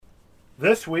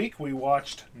This week we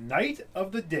watched Night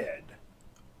of the Dead.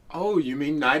 Oh, you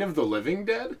mean Night of the Living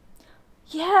Dead?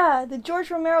 Yeah, the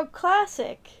George Romero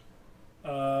classic.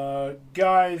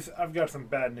 Guys, I've got some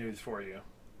bad news for you.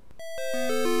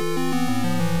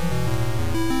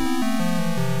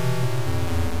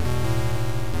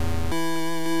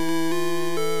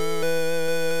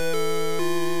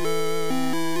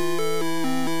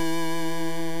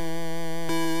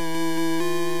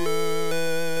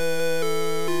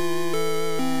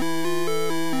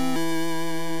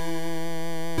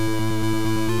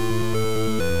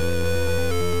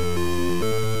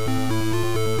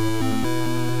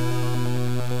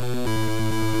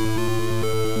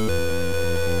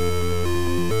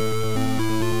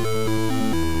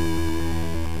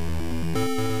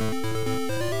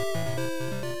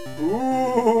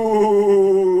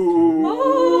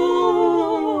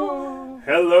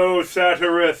 Hello,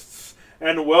 satirists,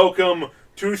 and welcome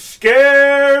to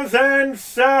Scares and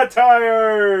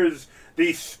Satires,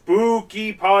 the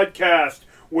spooky podcast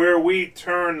where we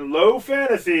turn low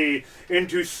fantasy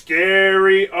into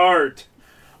scary art.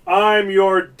 I'm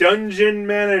your dungeon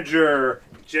manager,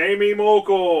 Jamie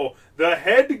Mokel, the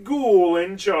head ghoul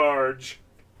in charge.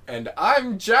 And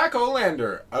I'm Jack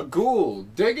Olander, a ghoul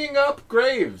digging up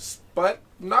graves, but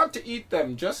not to eat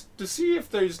them, just to see if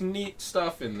there's neat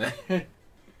stuff in there.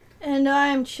 And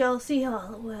I'm Chelsea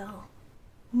Hollowell,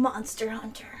 monster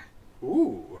hunter.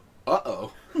 Ooh.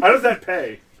 Uh-oh. How does that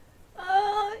pay?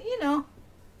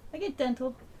 I get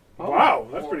dental. Wow,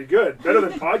 that's pretty good. Better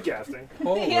than podcasting.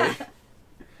 Holy. Yeah.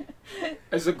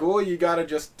 As a ghoul, you gotta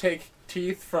just take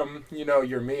teeth from,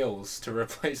 your meals to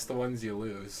replace the ones you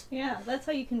lose. Yeah, that's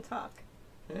how you can talk.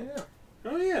 Yeah.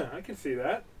 Oh yeah, I can see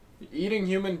that. Eating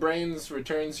human brains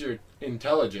returns your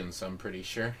intelligence, I'm pretty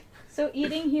sure. So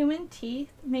eating human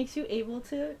teeth makes you able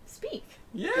to speak.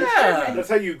 Yeah! That's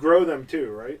how you grow them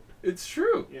too, right? It's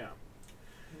true. Yeah.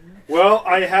 Well,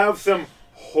 I have some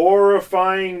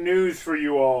horrifying news for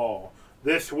you all.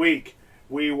 This week,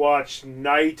 we watched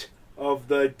Night of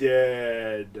the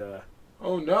Dead.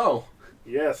 Oh no.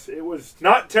 Yes, it was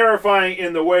not terrifying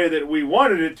in the way that we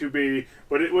wanted it to be,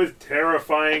 but it was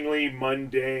terrifyingly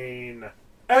mundane.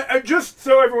 And just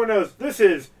so everyone knows, this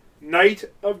is Night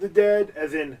of the Dead,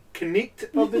 as in Knight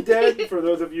of the Dead, for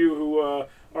those of you who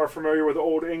are familiar with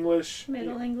Old English.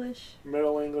 Middle English.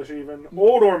 Middle English even.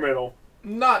 Old or middle.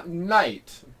 Not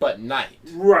night, but night.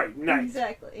 Right, night.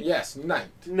 Exactly. Yes, night.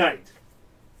 Night.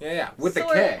 Yeah, with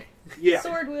Sword. a K. Yeah.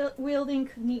 Sword wielding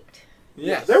Knight.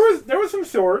 Yes. There was some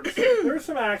swords. There were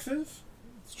some axes.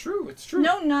 It's true, it's true.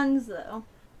 No nuns, though.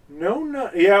 No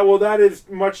nun. Yeah, well, that is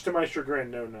much to my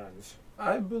chagrin. No nuns.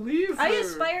 I believe I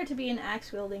aspire to be an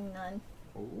axe-wielding nun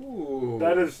Ooh.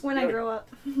 That is when I grow up.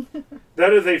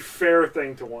 That is a fair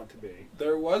thing to want to be.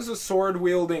 There was a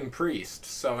sword-wielding priest,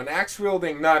 so an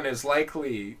axe-wielding nun is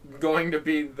likely going to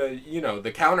be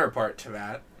the counterpart to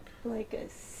that. Like a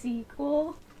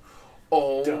sequel.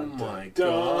 Oh Dun, my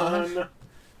dun. god.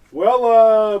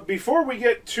 Well, before we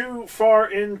get too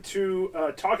far into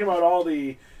talking about all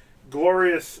the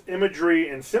glorious imagery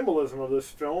and symbolism of this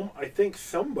film, I think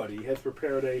somebody has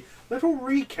prepared a little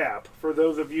recap for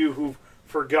those of you who've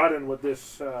forgotten what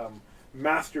this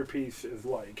masterpiece is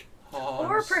like.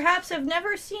 Or perhaps have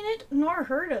never seen it nor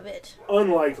heard of it.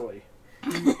 Unlikely.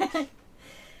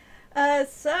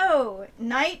 So,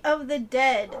 Night of the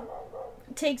Dead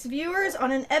takes viewers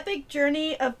on an epic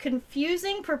journey of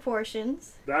confusing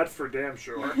proportions That's for damn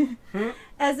sure.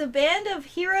 as a band of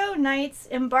hero knights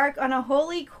embark on a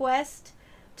holy quest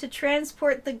to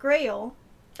transport the Grail,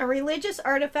 a religious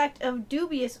artifact of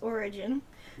dubious origin,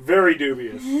 Very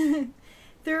dubious.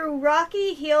 through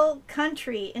rocky hill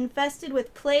country infested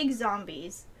with plague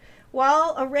zombies,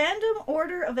 while a random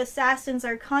order of assassins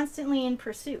are constantly in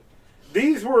pursuit.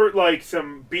 These were like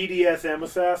some BDSM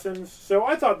assassins, so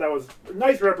I thought that was a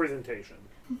nice representation.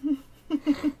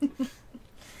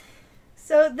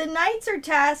 So the knights are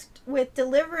tasked with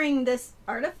delivering this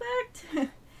artifact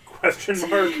Question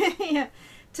mark. yeah,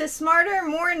 to smarter,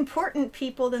 more important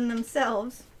people than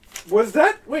themselves. Was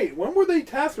that... Wait, when were they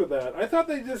tasked with that? I thought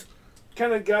they just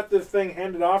kind of got this thing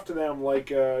handed off to them like,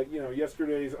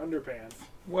 yesterday's underpants.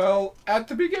 Well, at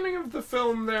the beginning of the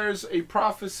film, there's a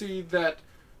prophecy that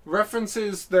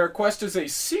references their quest as a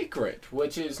secret,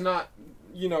 which is not,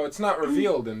 it's not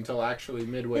revealed until actually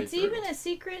midway It's through. even a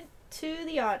secret to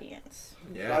the audience.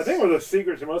 Yes. I think it was a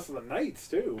secret to most of the knights,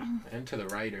 too. And to the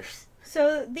writers.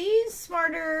 So these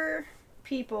smarter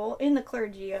people in the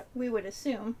clergy, we would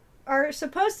assume, are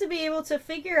supposed to be able to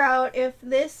figure out if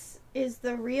this is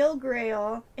the real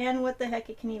Grail and what the heck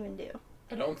it can even do.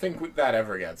 I don't think that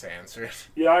ever gets answered.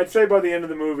 Yeah, I'd say by the end of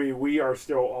the movie, we are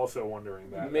still also wondering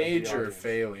that. as the Major audience.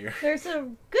 failure. There's a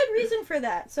good reason for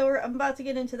that, so I'm about to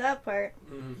get into that part.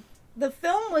 Mm-hmm. The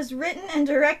film was written and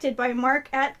directed by Mark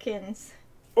Atkins.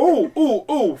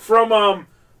 From,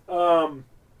 no,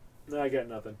 I got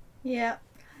nothing. Yeah.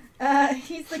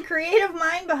 He's the creative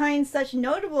mind behind such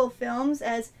notable films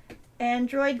as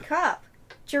Android Cop,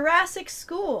 Jurassic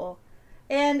School,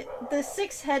 and The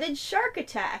Six-Headed Shark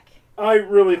Attack. I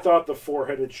really thought The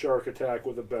Four-Headed Shark Attack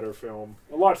was a better film.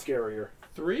 A lot scarier.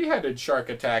 Three-Headed Shark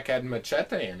Attack had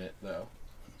Machete in it, though.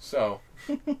 So,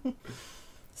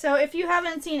 So if you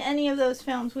haven't seen any of those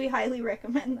films, we highly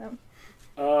recommend them.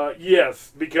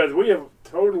 Yes, because we have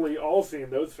totally all seen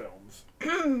those films.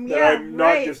 That Yeah, I'm not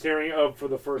right. just hearing of for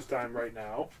the first time right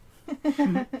now.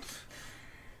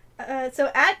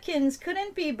 So Atkins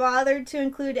couldn't be bothered to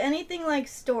include anything like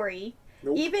story,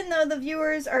 Nope. even though the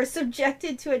viewers are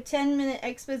subjected to a 10-minute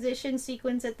exposition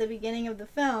sequence at the beginning of the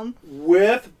film.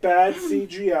 With bad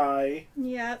CGI.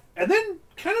 Yep. And then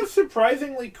kind of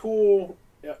surprisingly cool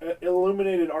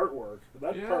illuminated artwork.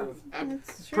 That yeah, part was...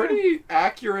 That's true. pretty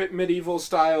accurate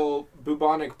medieval-style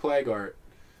bubonic plague art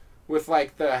with,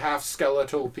 like, the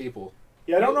half-skeletal people.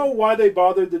 Yeah, I don't know why they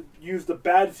bothered to use the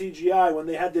bad CGI when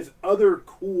they had this other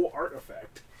cool art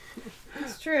effect.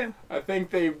 It's true. I think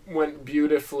they went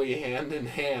beautifully hand in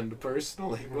hand,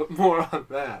 personally, but more on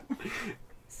that.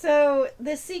 So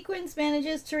the sequence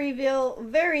manages to reveal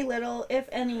very little, if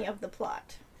any, of the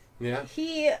plot. Yeah.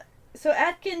 So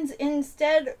Atkins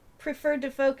instead preferred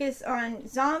to focus on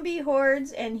zombie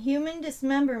hordes and human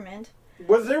dismemberment.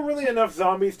 Was there really enough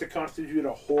zombies to constitute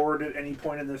a horde at any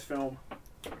point in this film?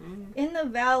 In the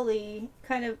valley,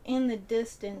 kind of in the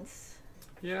distance.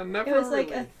 Yeah, never It was really.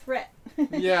 like a threat.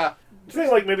 Yeah. Say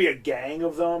like maybe a gang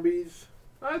of zombies?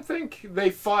 I think they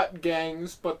fought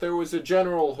gangs, but there was a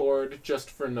general horde just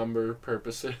for number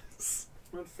purposes.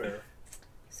 That's fair.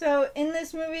 So in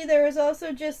this movie, there was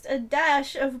also just a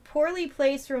dash of poorly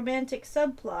placed romantic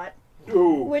subplot,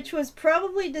 Ooh. which was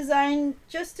probably designed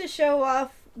just to show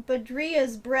off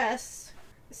Badria's breasts.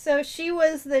 So she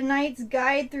was the knight's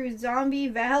guide through Zombie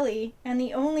Valley and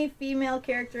the only female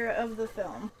character of the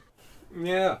film.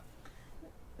 Yeah.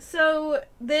 So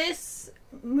this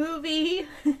movie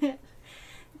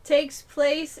takes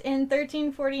place in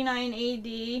 1349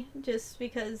 AD just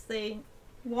because they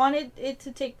wanted it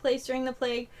to take place during the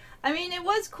plague. I mean, it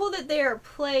was cool that they are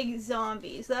plague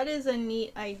zombies. That is a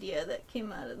neat idea that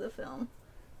came out of the film.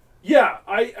 Yeah,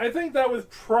 I think that was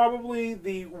probably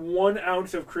the 1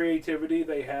 ounce of creativity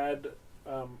they had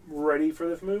ready for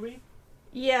this movie.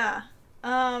 Yeah.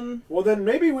 Well, then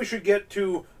maybe we should get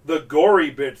to the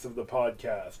gory bits of the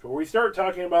podcast, where we start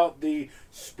talking about the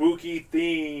spooky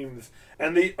themes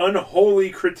and the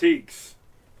unholy critiques.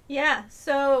 Yeah,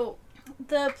 so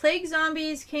the plague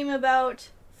zombies came about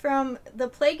from the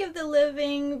plague of the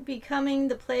living becoming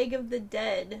the plague of the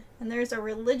dead. And there's a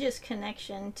religious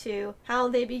connection to how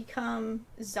they become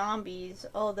zombies,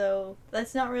 although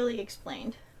that's not really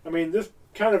explained. I mean, this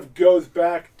kind of goes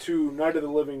back to Night of the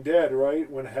Living Dead, right?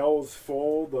 When hell's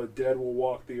full, the dead will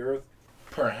walk the earth.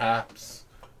 Perhaps.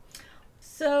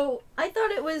 So I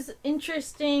thought it was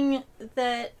interesting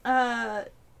that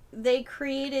they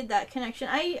created that connection.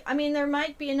 I mean, there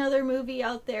might be another movie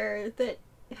out there that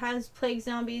has plague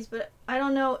zombies, but I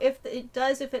don't know if it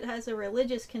does, if it has a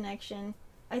religious connection.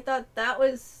 I thought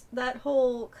that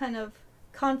whole kind of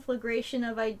conflagration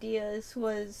of ideas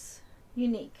was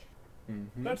unique.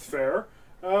 Mm-hmm. That's fair.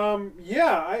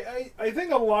 I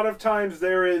think a lot of times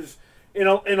there is, in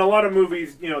a lot of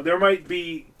movies, there might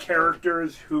be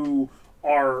characters who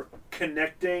are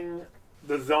connecting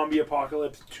the zombie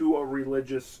apocalypse to a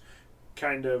religious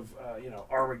kind of,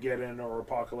 Armageddon or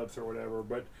apocalypse or whatever.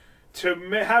 But to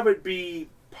have it be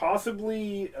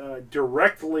possibly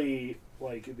directly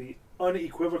like the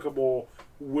unequivocal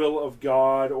will of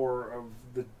God or of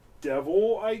the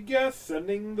devil, I guess,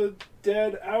 sending the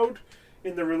dead out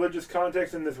in the religious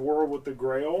context in this world with the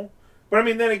Grail. But I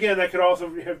mean, then again, that could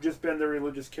also have just been the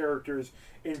religious characters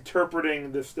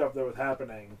interpreting the stuff that was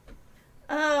happening.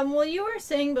 Well, you were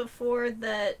saying before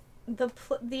that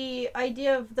the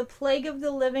idea of the plague of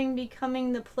the living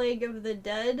becoming the plague of the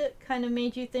dead kind of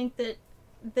made you think that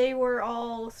they were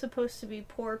all supposed to be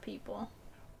poor people.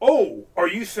 Oh, are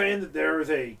you saying that there is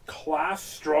a class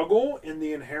struggle in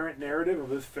the inherent narrative of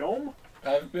this film?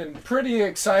 I've been pretty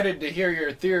excited to hear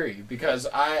your theory, because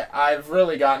I've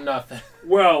really got nothing.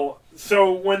 Well,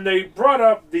 so when they brought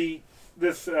up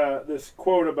this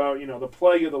quote about, the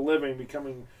plague of the living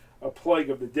becoming a plague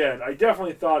of the dead, I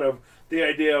definitely thought of the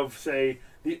idea of, say,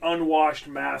 the unwashed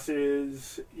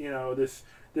masses,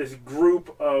 this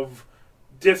group of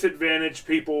disadvantaged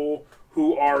people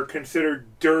who are considered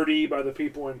dirty by the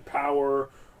people in power.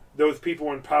 Those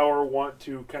people in power want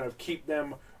to kind of keep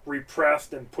them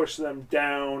repressed and push them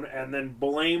down, and then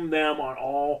blame them on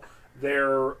all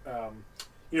their,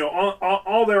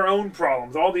 all their own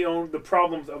problems, the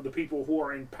problems of the people who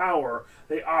are in power.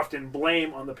 They often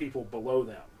blame on the people below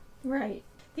them. Right.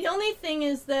 The only thing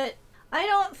is that I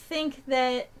don't think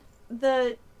that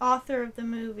the author of the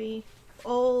movie,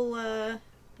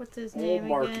 what's his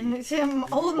name again?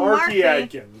 Marky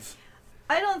Adkins.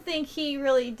 I don't think he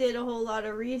really did a whole lot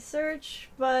of research,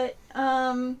 but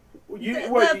during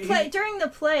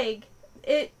the plague,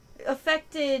 it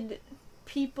affected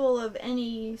people of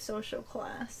any social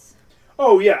class.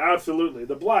 Oh yeah, absolutely.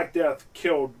 The Black Death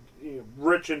killed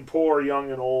rich and poor,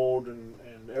 young and old, and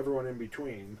everyone in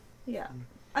between. Yeah,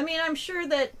 I mean, I'm sure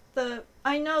that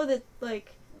I know that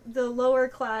like the lower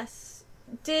class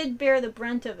did bear the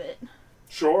brunt of it.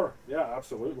 Sure. Yeah,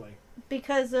 absolutely.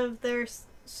 Because of their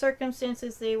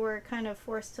circumstances they were kind of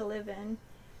forced to live in.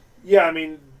 Yeah, I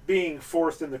mean, being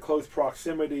forced into close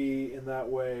proximity in that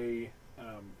way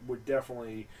would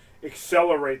definitely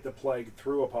accelerate the plague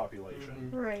through a population.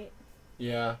 Mm-hmm. Right.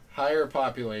 Yeah, higher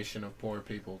population of poor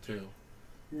people too.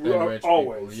 Always.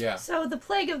 People, yeah. So the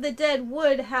Plague of the Dead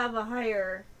would have a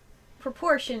higher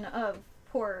proportion of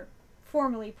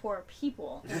formerly poor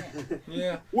people in it.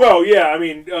 Yeah. Well, yeah, I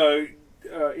mean,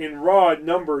 in raw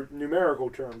numerical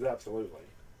terms, absolutely.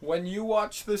 When you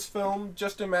watch this film,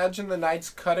 just imagine the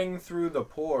knights cutting through the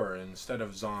poor instead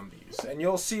of zombies, and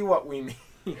you'll see what we mean.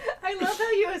 I love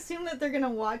how you assume that they're going to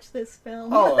watch this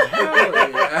film. Oh,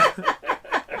 yeah.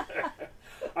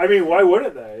 I mean, why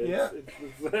wouldn't they?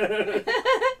 It's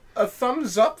a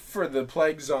thumbs up for the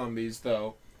plague zombies,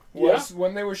 though, was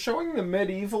when they were showing the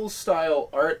medieval style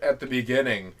art at the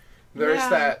beginning. There's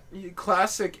that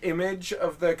classic image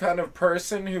of the kind of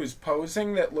person who's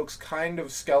posing that looks kind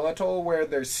of skeletal, where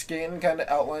their skin kind of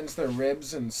outlines their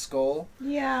ribs and skull.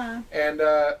 Yeah. And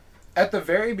at the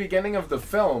very beginning of the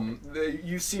film,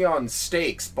 you see on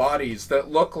stakes bodies that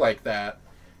look like that,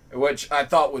 which I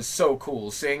thought was so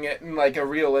cool, seeing it in like a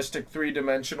realistic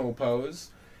three-dimensional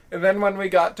pose. And then when we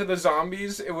got to the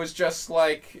zombies, it was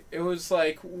like,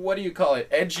 what do you call it?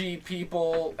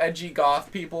 Edgy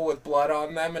goth people with blood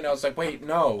on them. And I was like, wait,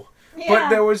 no. Yeah. But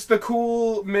there was the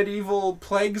cool medieval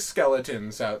plague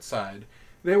skeletons outside.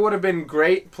 They would have been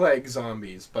great plague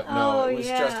zombies, but no, it was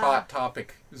just Hot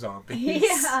Topic zombies.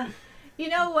 Yeah. You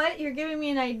know what? You're giving me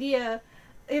an idea.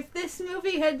 If this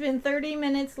movie had been 30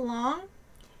 minutes long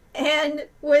and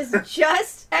was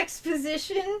just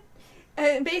exposition,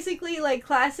 basically like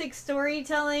classic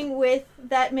storytelling with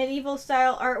that medieval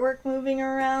style artwork moving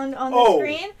around on the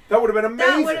screen. That would have been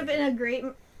amazing. That would have been a great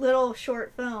little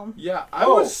short film. Yeah, I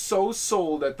was so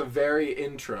sold at the very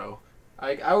intro.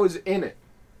 I was in it.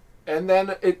 And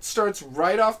then it starts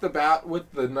right off the bat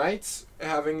with the knights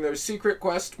having their secret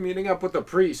quest, meeting up with a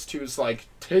priest who's like,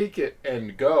 take it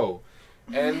and go.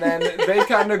 And then they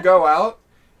kind of go out.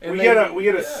 And we get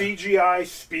a CGI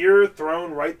spear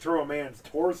thrown right through a man's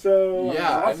torso.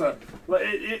 Yeah.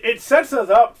 It sets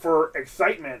us up for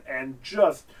excitement and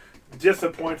just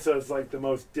disappoints us like the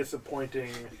most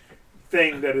disappointing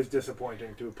thing that is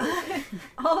disappointing to a person.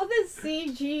 All the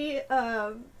CG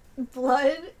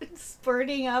blood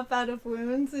spurting up out of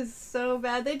wounds is so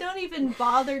bad. They don't even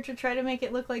bother to try to make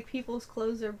it look like people's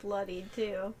clothes are bloody,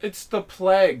 too. It's the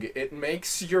plague. It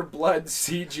makes your blood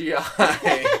CGI.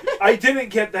 I didn't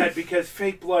get that because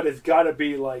fake blood has got to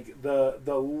be like the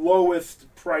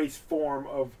lowest price form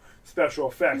of special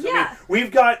effects. Yeah. I mean,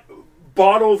 we've got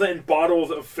bottles and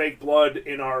bottles of fake blood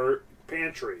in our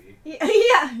pantry.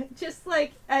 Yeah, just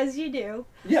like as you do.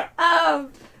 Yeah.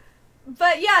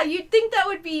 But yeah, you'd think that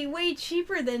would be way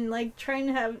cheaper than like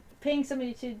paying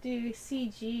somebody to do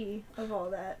CG of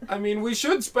all that. I mean, we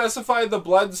should specify the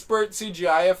blood spurt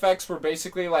CGI effects were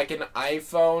basically like an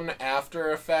iPhone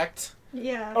After Effect.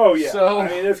 Yeah. Oh yeah. So, I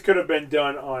mean, this could have been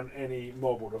done on any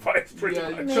mobile device, pretty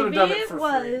much. Maybe could have done it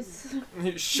for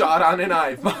free. Shot on an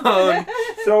iPhone.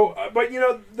 So, but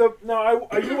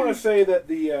I do want to say that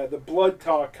the blood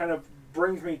talk kind of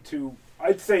brings me to,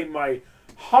 I'd say, my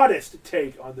hottest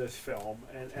take on this film,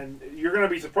 and you're going to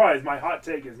be surprised. My hot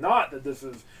take is not that this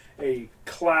is a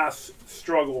class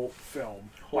struggle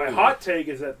film. My hot take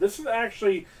is that this is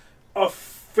actually a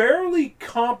fairly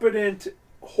competent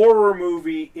horror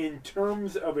movie in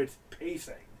terms of its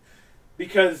pacing,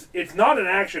 because it's not an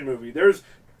action movie. There's a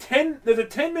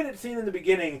 10-minute scene in the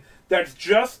beginning that's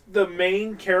just the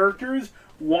main characters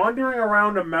wandering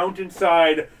around a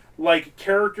mountainside like a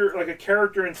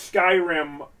character in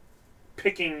Skyrim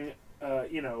picking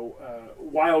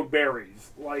wild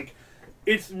berries. Like,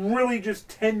 it's really just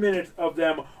 10 minutes of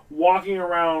them walking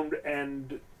around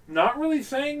and not really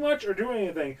saying much or doing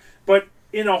anything. But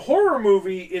in a horror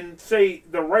movie, in, say,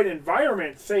 the right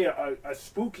environment, say a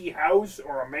spooky house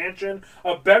or a mansion,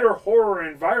 a better horror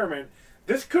environment,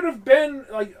 this could have been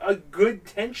like a good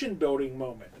tension building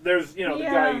moment. There's,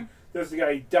 there's the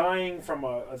guy dying from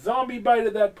a zombie bite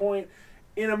at that point.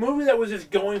 In a movie that was just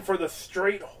going for the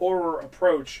straight horror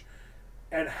approach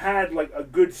and had like a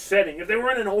good setting. If they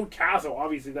were in an old castle,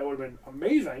 obviously that would have been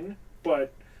amazing,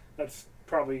 but that's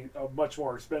probably a much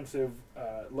more expensive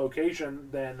location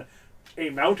than a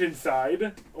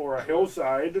mountainside or a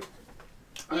hillside.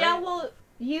 Yeah, well,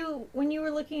 when you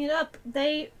were looking it up,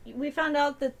 we found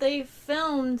out that they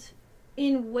filmed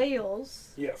in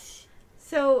Wales. Yes.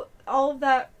 So all of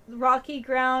that rocky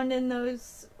ground and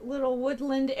those little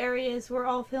woodland areas were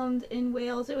all filmed in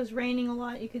Wales. It was raining a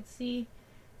lot, you could see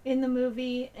in the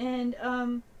movie. And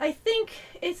I think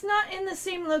it's not in the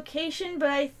same location, but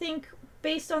I think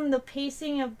based on the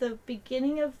pacing of the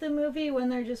beginning of the movie when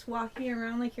they're just walking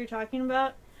around like you're talking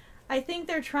about, I think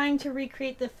they're trying to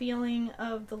recreate the feeling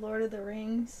of the Lord of the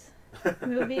Rings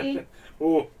movie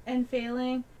and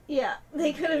failing. Yeah,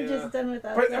 they could have just done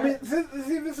without that. I mean,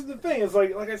 this is the thing. Is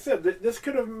like I said,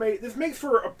 this makes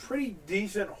for a pretty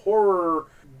decent horror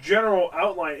general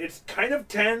outline. It's kind of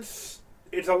tense.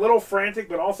 It's a little frantic,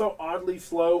 but also oddly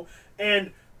slow.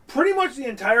 And pretty much the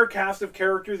entire cast of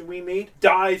characters we meet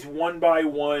dies one by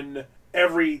one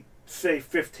every, say,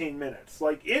 15 minutes.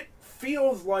 Like, it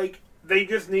feels like they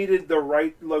just needed the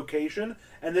right location,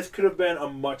 and this could have been a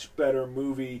much better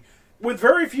movie with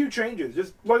very few changes.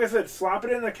 Just, like I said, slap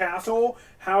it in a castle,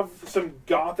 have some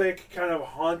gothic kind of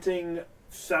haunting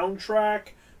soundtrack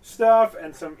stuff,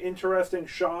 and some interesting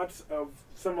shots of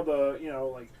some of the,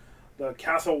 like the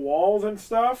castle walls and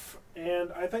stuff,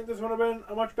 and I think this would have been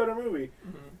a much better movie.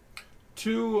 Mm-hmm.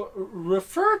 To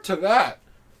refer to that,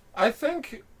 I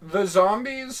think the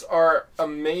zombies are a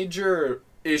major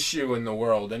issue in the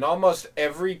world, and almost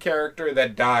every character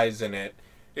that dies in it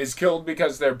is killed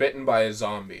because they're bitten by a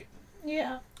zombie.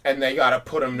 Yeah. And they gotta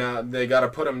put them down. They gotta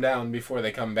put them down before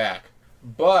they come back.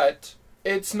 But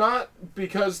it's not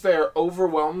because they're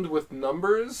overwhelmed with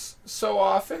numbers so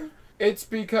often. It's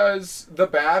because the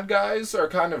bad guys are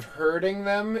kind of herding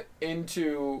them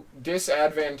into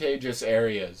disadvantageous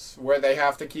areas where they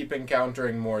have to keep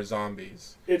encountering more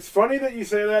zombies. It's funny that you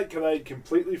say that, because I had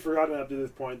completely forgotten up to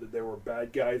this point that there were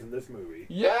bad guys in this movie.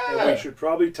 Yeah! And we should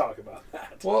probably talk about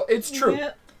that. Well, it's true.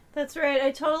 Yep. That's right.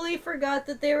 I totally forgot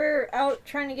that they were out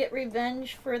trying to get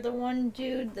revenge for the one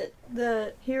dude that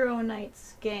the Hero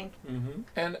Knights ganked. Mm-hmm.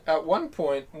 And at one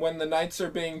point, when the Knights are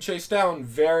being chased down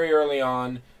very early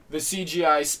on, the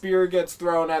CGI spear gets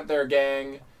thrown at their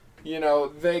gang.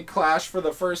 They clash for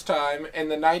the first time,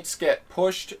 and the Knights get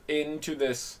pushed into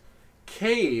this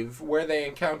cave where they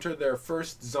encounter their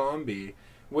first zombie,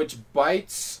 which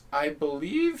bites, I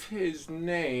believe his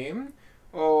name...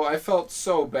 Oh, I felt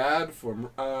so bad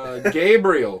for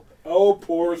Gabriel. Oh,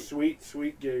 poor, sweet,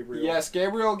 sweet Gabriel. Yes,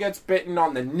 Gabriel gets bitten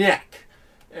on the neck.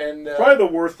 And probably the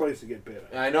worst place to get bitten.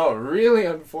 I know, really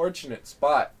unfortunate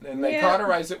spot. And they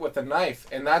cauterize it with a knife.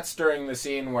 And that's during the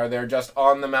scene where they're just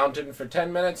on the mountain for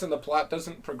 10 minutes and the plot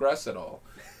doesn't progress at all.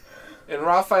 And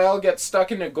Raphael gets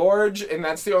stuck in a gorge, and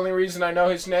that's the only reason I know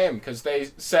his name, because they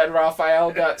said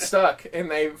Raphael got stuck,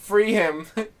 and they free him.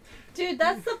 Dude,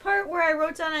 that's the part where I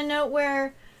wrote down a note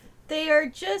where they are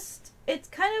just... It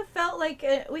kind of felt like...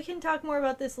 we can talk more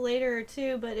about this later,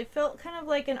 too, but it felt kind of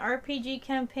like an RPG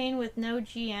campaign with no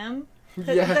GM.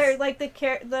 Yes. They're like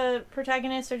the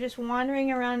protagonists are just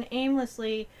wandering around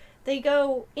aimlessly. They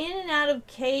go in and out of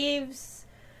caves.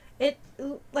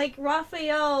 Like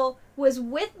Raphael was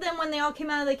with them when they all came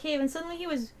out of the cave, and suddenly he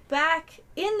was back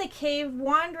in the cave,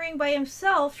 wandering by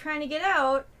himself, trying to get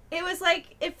out. It was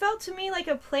like, it felt to me like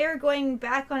a player going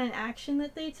back on an action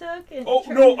that they took.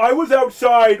 No, I was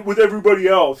outside with everybody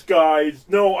else, guys.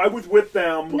 No, I was with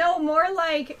them. No, more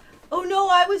like, oh no,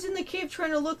 I was in the cave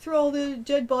trying to look through all the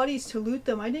dead bodies to loot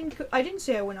them. I didn't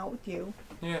say I went out with you.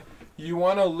 Yeah, you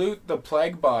want to loot the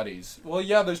plague bodies. Well,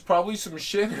 yeah, there's probably some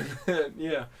shit in it.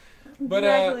 Yeah. But,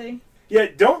 exactly. Yeah,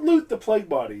 don't loot the plague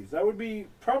bodies. That would be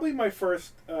probably my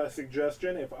first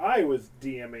suggestion if I was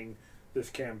DMing this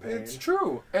campaign. It's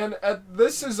true. And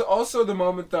this is also the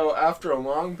moment, though, after a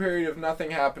long period of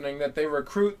nothing happening, that they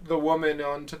recruit the woman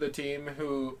onto the team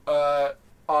who,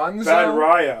 Anzo... Bad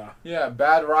Raya. Yeah,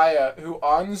 Bad Raya, who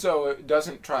Anzo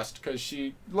doesn't trust, because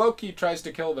Loki tries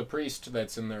to kill the priest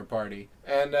that's in their party.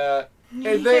 And,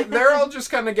 they're all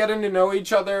just kind of getting to know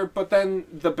each other, but then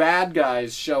the bad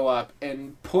guys show up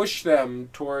and push them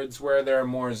towards where there are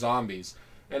more zombies.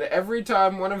 And every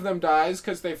time one of them dies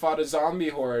because they fought a zombie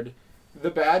horde, the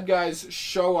bad guys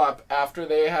show up after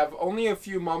they have only a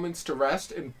few moments to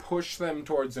rest and push them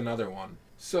towards another one.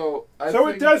 So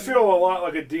it does feel a lot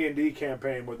like a D&D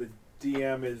campaign where the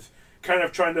DM is kind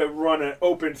of trying to run an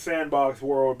open sandbox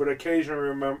world, but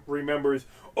occasionally remembers,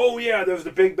 oh yeah, there's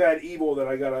the big bad evil that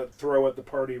I gotta throw at the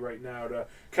party right now to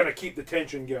kind of keep the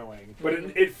tension going. But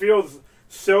it feels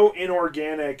so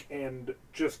inorganic and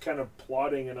just kind of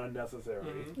plotting and unnecessary.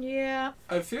 Yeah.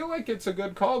 I feel like it's a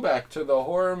good callback to the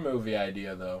horror movie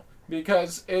idea, though,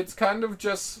 because it's kind of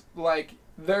just like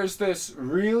there's this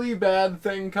really bad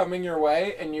thing coming your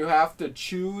way, and you have to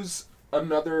choose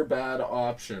another bad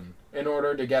option in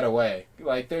order to get away.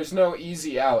 Like, there's no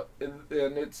easy out, and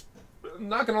it's, I'm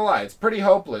not gonna lie, it's pretty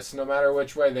hopeless no matter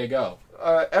which way they go.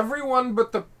 Everyone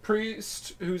but the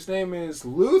priest, whose name is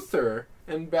Luther,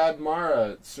 and Bad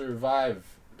Mara survive.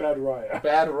 Bad Raya.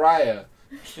 Bad Raya.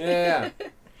 Yeah.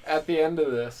 At the end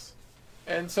of this.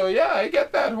 And so, yeah, I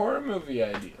get that horror movie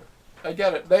idea. I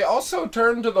get it. They also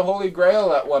turn to the Holy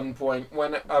Grail at one point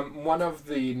when one of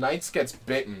the knights gets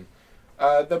bitten.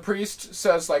 The priest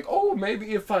says, like, oh,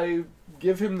 maybe if I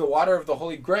give him the water of the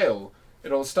Holy Grail,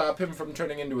 it'll stop him from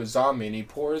turning into a zombie. And he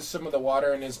pours some of the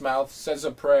water in his mouth, says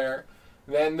a prayer.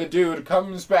 Then the dude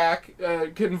comes back,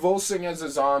 convulsing as a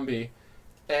zombie.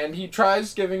 And he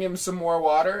tries giving him some more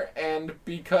water, and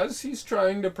because he's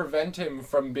trying to prevent him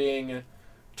from being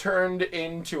turned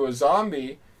into a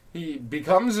zombie, he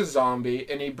becomes a zombie,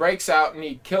 and he breaks out and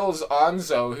he kills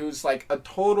Anzo, who's like a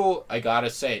total, I gotta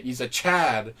say it, he's a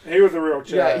Chad. He was a real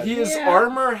Chad. Yeah, his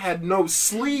armor had no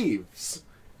sleeves,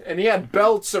 and he had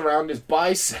belts around his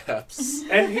biceps.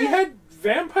 And he had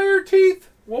vampire teeth?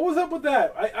 What was up with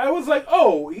that? I was like,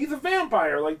 oh, he's a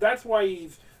vampire. Like, that's why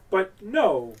he's... But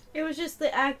no. It was just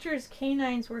the actors'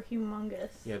 canines were humongous.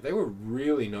 Yeah, they were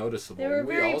really noticeable. They were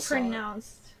very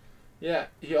pronounced. Yeah,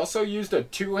 he also used a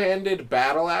two-handed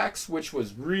battle axe, which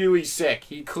was really sick.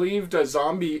 He cleaved a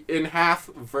zombie in half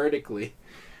vertically.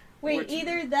 Wait,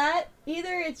 either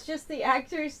it's just the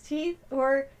actor's teeth,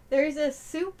 or there's a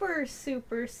super,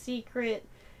 super secret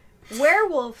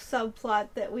werewolf subplot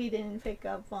that we didn't pick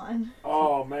up on.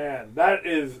 Oh man, that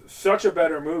is such a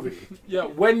better movie. Yeah,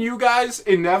 when you guys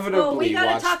inevitably watch we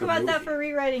gotta talk the about movie. that for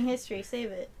rewriting history.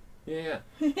 Save it. Yeah.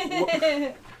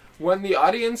 When the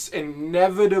audience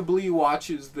inevitably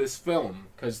watches this film,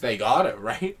 because they got it,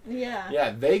 right? Yeah.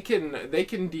 Yeah, they can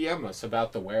DM us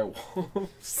about the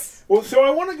werewolves. Well, so I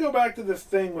want to go back to this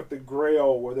thing with the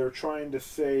Grail where they're trying to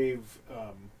save,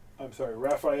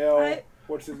 Raphael.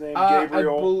 What's his name?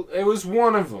 Gabriel. It was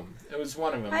one of them.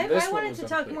 I wanted to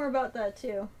talk more about that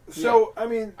too. So, yeah. I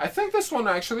mean... I think this one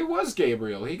actually was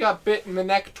Gabriel. He got bit in the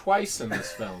neck twice in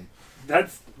this film.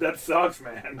 That sucks,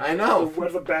 man. I know.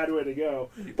 What a bad way to go.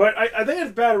 But I think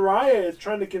it's Bad Raya is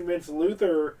trying to convince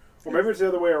Luther, or maybe it's the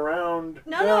other way around.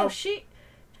 No, she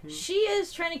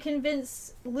is trying to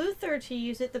convince Luther to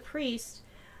use it, the priest.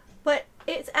 But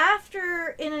it's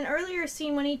after, in an earlier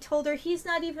scene, when he told her he's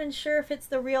not even sure if it's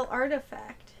the real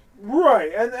artifact.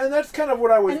 Right, and that's kind of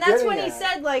what I was getting at. And that's when he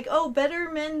said, like, oh,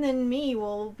 better men than me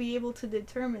will be able to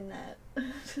determine that.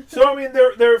 So, I mean,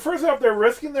 they're first off, they're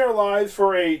risking their lives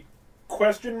for a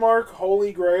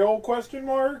Holy Grail ?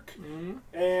 Mm-hmm.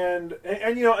 And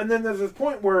you know, and then there's this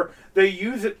point where they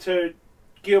use it to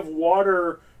give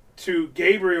water to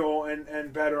Gabriel,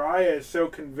 and Badaraya is so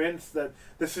convinced that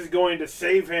this is going to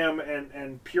save him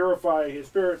and purify his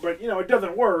spirit, but you know, it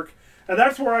doesn't work. And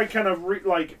that's where I kind of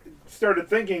started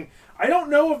thinking, I don't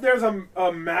know if there's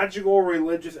a magical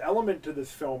religious element to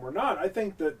this film or not. I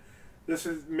think that this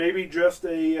is maybe just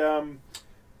a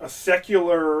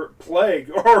secular plague,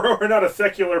 or not a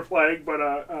secular plague, but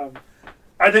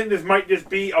I think this might just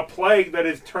be a plague that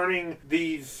is turning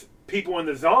these people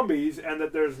into zombies, and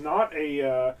that there's not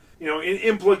a an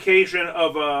implication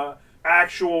of a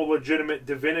actual legitimate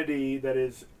divinity that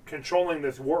is controlling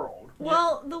this world.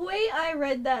 Well, the way I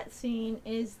read that scene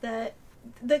is that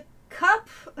the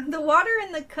water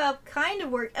in the cup kind of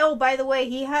worked. Oh, by the way,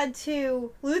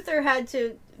 Luther had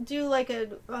to do like a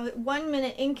 1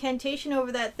 minute incantation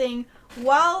over that thing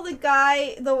while the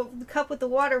cup with the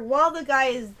water, while the guy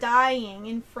is dying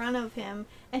in front of him,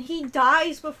 and he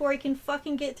dies before he can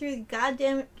fucking get through the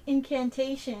goddamn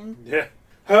incantation. Yeah.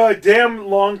 Damn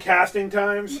long casting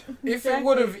times. If it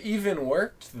would have even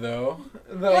worked, though,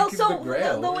 the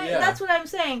Grail. The way, that's what I'm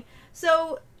saying.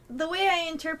 So the way I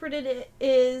interpreted it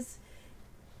is,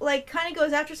 like, kind of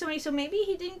goes after somebody. So maybe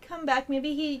he didn't come back.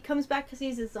 Maybe he comes back because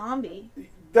he's a zombie.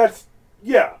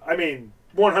 I mean,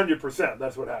 100%.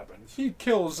 That's what happens. He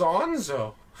kills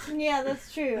Anzo. Yeah,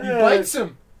 that's true. He bites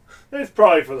him. It's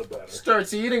probably for the better.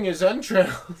 Starts eating his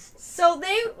entrails. So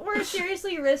they were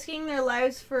seriously risking their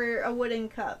lives for a wooden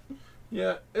cup.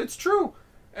 Yeah, it's true.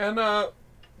 And,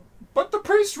 but the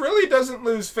priest really doesn't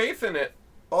lose faith in it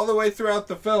all the way throughout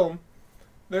the film.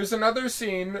 There's another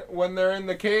scene when they're in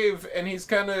the cave and he's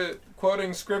kind of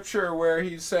quoting scripture where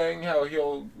he's saying how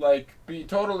he'll, like, be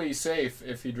totally safe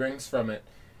if he drinks from it.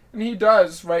 And he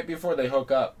does right before they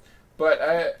hook up.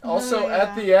 But also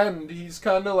at the end, he's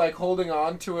kind of, like, holding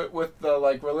on to it with the,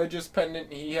 like, religious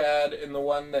pendant he had and the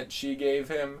one that she gave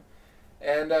him.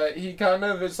 And he kind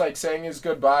of is, like, saying his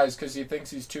goodbyes because he thinks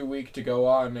he's too weak to go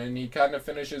on. And he kind of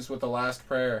finishes with the last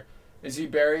prayer as he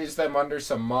buries them under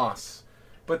some moss.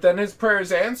 But then his prayer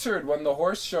is answered when the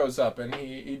horse shows up and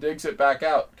he digs it back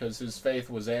out because his faith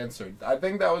was answered. I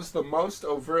think that was the most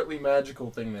overtly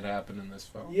magical thing that happened in this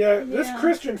film. Yeah, this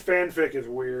Christian fanfic is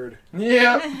weird.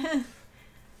 Yeah.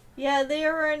 Yeah, they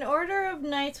were an order of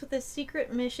knights with a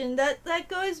secret mission. That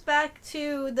goes back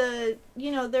to the,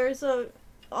 there's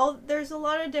a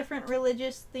lot of different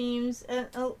religious themes. And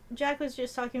Jack was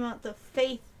just talking about the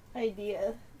faith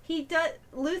idea.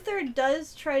 Luther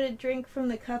does try to drink from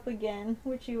the cup again,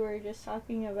 which you were just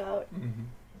talking about. Mm-hmm.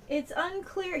 It's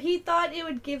unclear. He thought it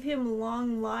would give him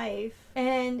long life,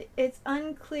 and it's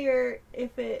unclear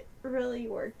if it really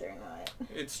worked or not.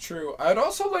 It's true. I'd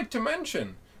also like to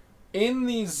mention, in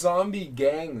these zombie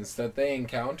gangs that they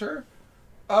encounter,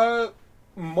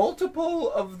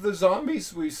 multiple of the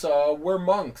zombies we saw were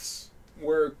monks,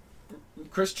 were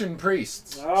Christian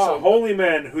priests. Holy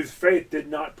men whose faith did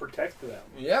not protect them.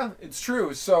 Yeah, it's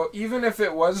true. So even if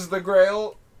it was the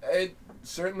Grail, it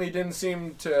certainly didn't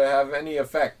seem to have any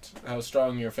effect how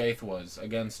strong your faith was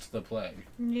against the plague.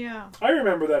 Yeah. I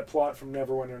remember that plot from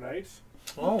Neverwinter Nights.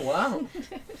 Oh, wow.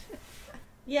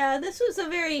 Yeah, this was a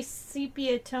very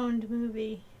sepia-toned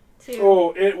movie, too.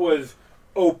 Oh, it was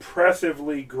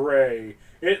oppressively gray.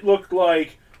 It looked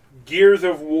like Gears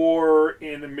of War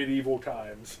in medieval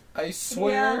times. I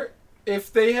swear,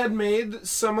 if they had made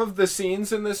some of the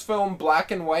scenes in this film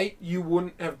black and white, you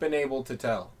wouldn't have been able to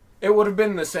tell. It would have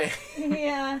been the same.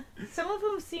 Yeah. Some of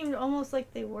them seemed almost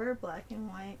like they were black and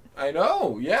white. I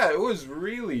know. Yeah, it was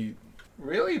really,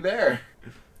 really there.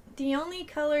 The only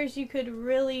colors you could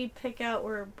really pick out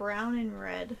were brown and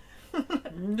red.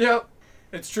 Yep.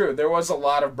 It's true. There was a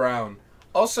lot of brown.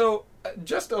 Also,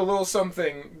 just a little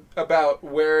something about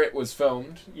where it was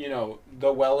filmed.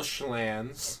 The Welsh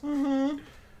lands. Mm-hmm.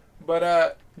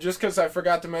 But just because I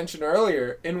forgot to mention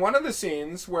earlier, in one of the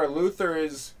scenes where Luther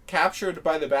is captured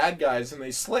by the bad guys and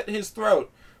they slit his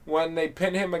throat when they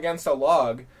pin him against a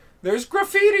log, there's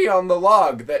graffiti on the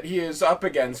log that he is up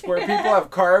against where people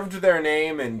have carved their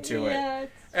name into it.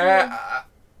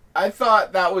 I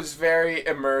thought that was very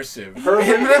immersive.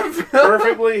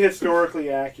 Perfectly historically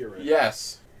accurate.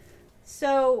 Yes.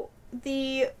 So,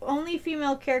 the only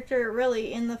female character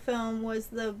really in the film was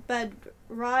the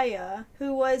Badraya,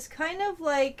 who was kind of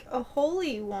like a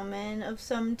holy woman of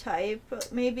some type,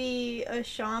 maybe a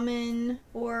shaman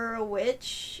or a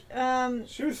witch.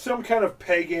 She was some kind of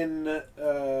pagan,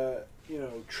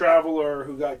 traveler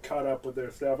who got caught up with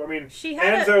their stuff. I mean,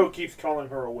 Enzo keeps calling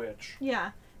her a witch.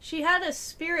 Yeah. She had a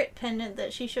spirit pendant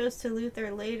that she shows to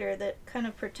Luther later that kind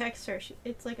of protects her.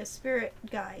 It's like a spirit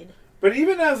guide. But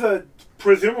even as a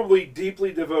presumably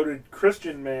deeply devoted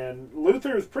Christian man,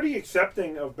 Luther is pretty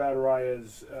accepting of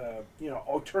Badaraya's,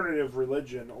 alternative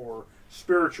religion or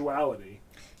spirituality.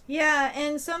 Yeah,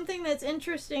 and something that's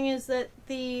interesting is that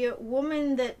the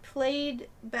woman that played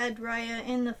Badraya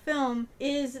in the film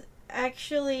is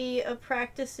actually a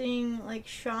practicing,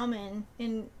 shaman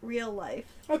in real life.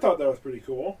 I thought that was pretty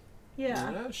cool.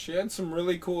 Yeah. She had some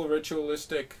really cool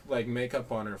ritualistic,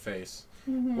 makeup on her face.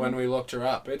 Mm-hmm. When we looked her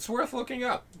up. It's worth looking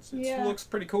up. It looks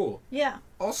pretty cool. Yeah.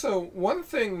 Also, one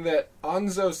thing that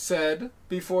Onzo said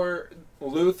before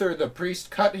Luther the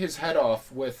priest cut his head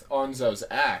off with Onzo's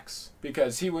axe,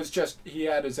 because he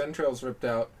had his entrails ripped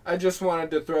out. I just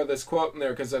wanted to throw this quote in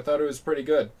there because I thought it was pretty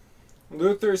good.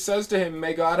 Luther says to him,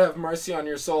 "May God have mercy on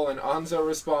your soul," and Onzo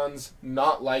responds,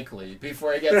 "Not likely,"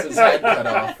 before he gets his head cut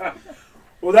off.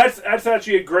 Well, that's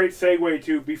actually a great segue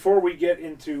to, before we get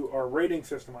into our rating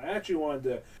system, I actually wanted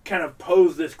to kind of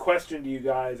pose this question to you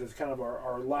guys as kind of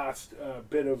our last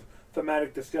bit of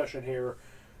thematic discussion here.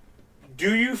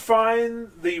 Do you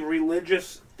find the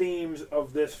religious themes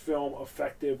of this film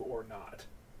effective or not?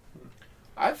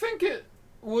 I think it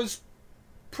was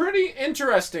pretty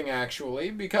interesting,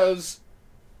 actually, because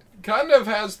it kind of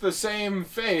has the same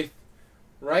faith,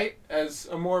 right, as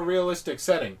a more realistic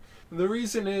setting. The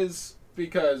reason is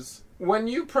because when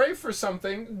you pray for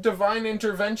something, divine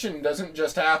intervention doesn't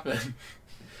just happen.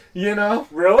 You know?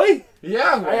 Really?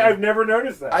 Yeah, man. I've never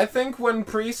noticed that. I think when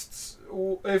priests,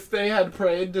 if they had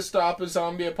prayed to stop a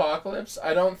zombie apocalypse,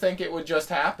 I don't think it would just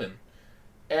happen.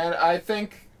 And I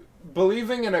think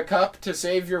believing in a cup to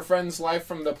save your friend's life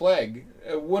from the plague,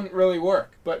 it wouldn't really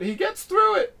work. But he gets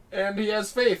through it, and he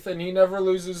has faith, and he never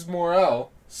loses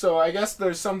morale. So I guess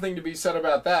there's something to be said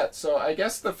about that. So I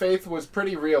guess the faith was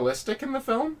pretty realistic in the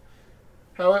film.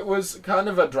 How it was kind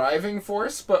of a driving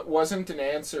force, but wasn't an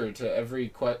answer to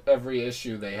every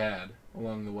issue they had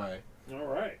along the way. All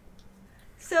right.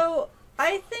 So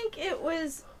I think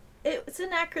it's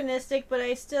anachronistic, but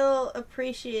I still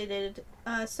appreciated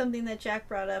something that Jack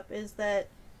brought up, is that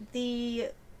the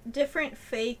different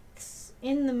faiths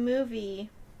in the movie,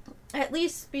 at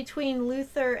least between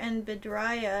Luther and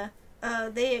Bedraya,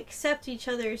 they accept each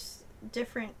other's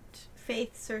different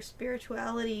faiths or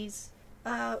spiritualities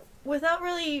without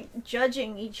really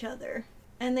judging each other.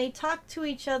 And they talk to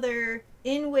each other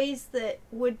in ways that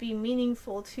would be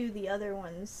meaningful to the other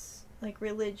one's, like,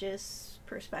 religious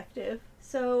perspective.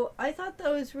 So I thought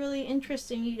that was really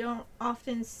interesting. You don't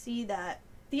often see that.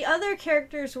 The other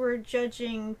characters were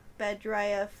judging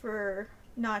Bedraya for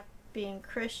not being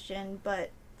Christian, but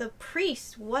the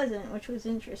priest wasn't, which was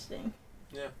interesting.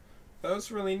 Yeah, that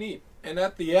was really neat. And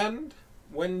at the end,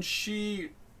 when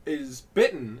she is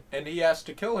bitten and he has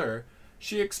to kill her,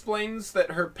 she explains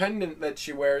that her pendant that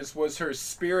she wears was her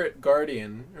spirit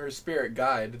guardian, her spirit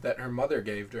guide that her mother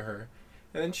gave to her.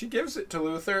 And then she gives it to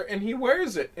Luther, and he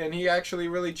wears it, and he actually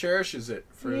really cherishes it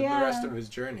for the rest of his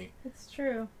journey. It's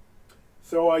true.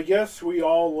 So I guess we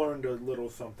all learned a little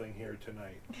something here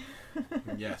tonight.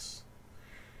 Yes,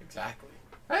 exactly.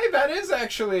 Hey, that is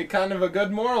actually kind of a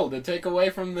good moral to take away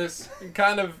from this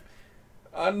kind of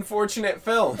unfortunate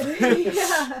film.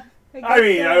 Yeah. I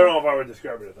mean, I don't know if I would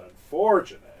describe it as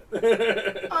unfortunate.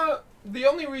 The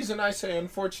only reason I say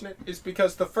unfortunate is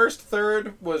because the first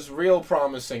third was real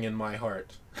promising in my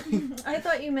heart. I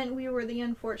thought you meant we were the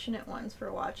unfortunate ones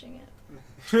for watching it.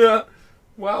 Yeah.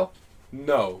 Well,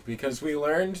 no, because we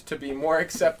learned to be more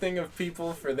accepting of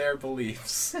people for their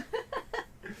beliefs.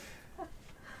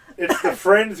 It's the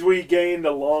friends we gained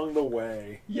along the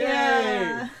way. Yay!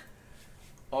 Yeah.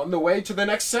 On the way to the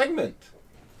next segment.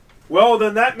 Well,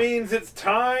 then that means it's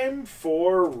time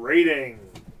for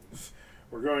ratings.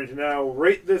 We're going to now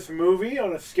rate this movie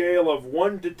on a scale of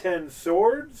 1 to 10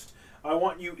 swords. I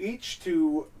want you each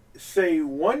to say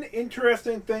one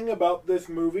interesting thing about this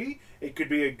movie. It could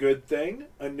be a good thing,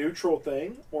 a neutral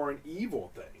thing, or an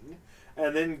evil thing.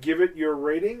 And then give it your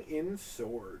rating in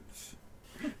swords.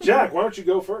 Jack, why don't you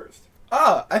go first?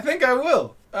 I think I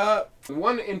will.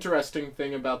 One interesting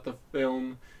thing about the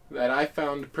film that I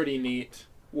found pretty neat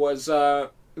was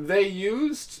the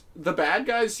bad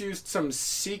guys used some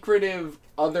secretive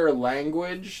other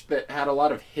language that had a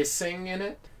lot of hissing in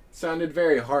it. Sounded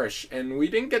very harsh, and we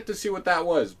didn't get to see what that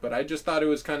was, but I just thought it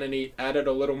was kind of neat. Added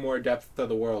a little more depth to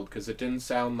the world, because it didn't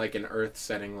sound like an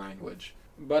earth-setting language.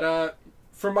 But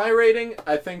for my rating,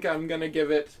 I think I'm going to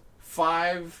give it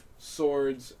 5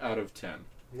 swords out of 10.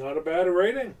 Not a bad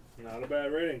rating. Not a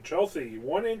bad rating. Chelsea,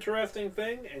 one interesting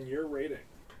thing and your rating.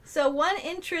 So one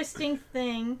interesting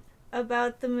thing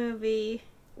about the movie,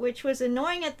 which was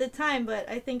annoying at the time, but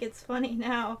I think it's funny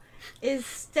now, is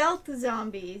stealth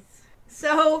zombies.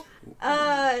 So,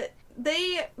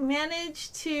 they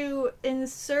managed to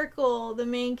encircle the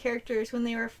main characters when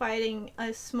they were fighting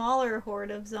a smaller horde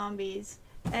of zombies.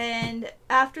 And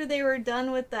after they were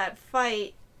done with that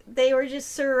fight, they were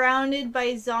just surrounded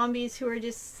by zombies who were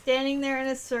just standing there in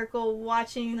a circle,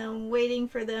 watching them, waiting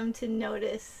for them to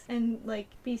notice and, like,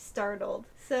 be startled.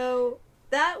 So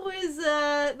that was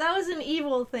an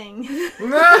evil thing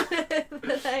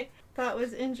that I thought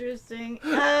was interesting.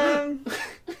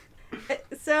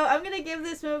 So I'm going to give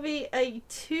this movie a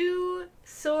 2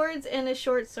 swords and a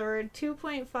short sword,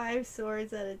 2.5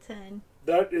 swords out of 10.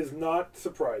 That is not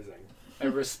surprising. A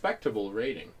respectable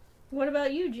rating. What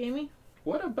about you, Jamie?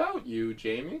 What about you,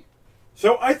 Jamie?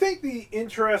 So I think the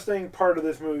interesting part of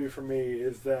this movie for me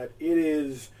is that it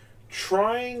is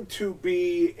trying to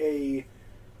be a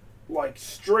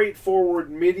straightforward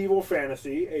medieval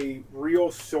fantasy, a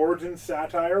real swords and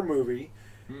satire movie,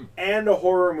 and a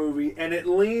horror movie, and it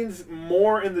leans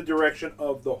more in the direction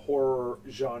of the horror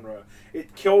genre.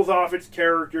 It kills off its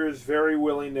characters very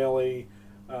willy-nilly.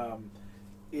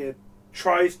 It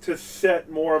tries to set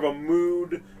more of a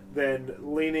mood than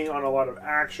leaning on a lot of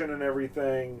action and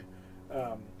everything.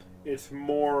 It's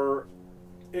more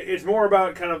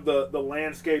about kind of the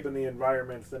landscape and the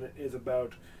environments than it is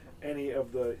about any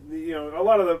of the a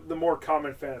lot of the more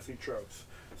common fantasy tropes.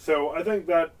 So I think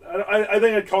that I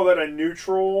think I'd call that a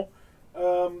neutral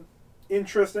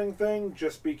interesting thing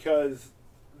just because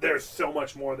there's so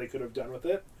much more they could have done with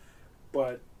it.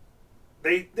 But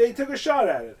they took a shot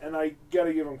at it, and I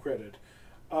gotta give them credit.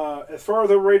 As far as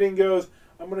the rating goes,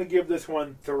 I'm gonna give this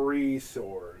one 3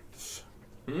 swords.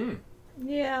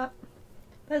 Yeah.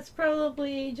 That's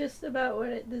probably just about what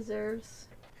it deserves.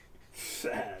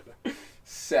 Sad.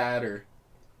 Sadder.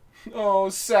 Oh,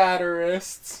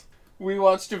 satirists. We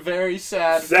watched a very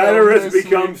sad Satirists film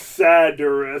become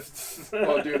sadirists.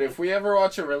 Oh, dude, if we ever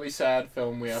watch a really sad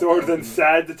film, we have Swords to and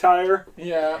sad satire.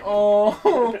 Yeah,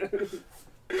 oh.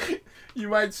 You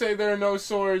might say there are no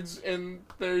swords and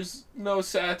there's no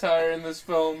satire in this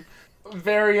film.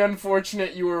 Very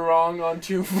unfortunate you were wrong on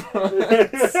 2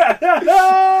 fronts.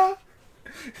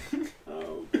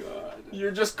 Oh, God.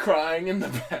 You're just crying in the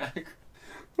back.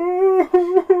 What?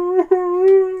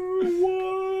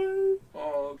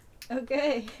 Oh.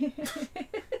 Okay.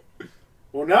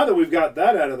 Well, now that we've got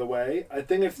that out of the way, I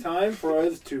think it's time for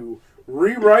us to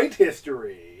rewrite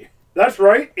history. That's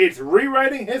right, it's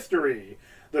Rewriting History,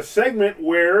 the segment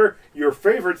where your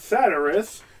favorite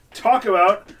satirists talk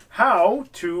about how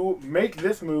to make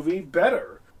this movie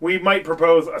better. We might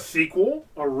propose a sequel,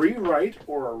 a rewrite,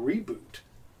 or a reboot.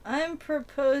 I'm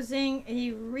proposing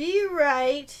a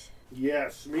rewrite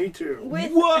Yes, me too.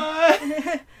 with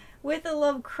What? with a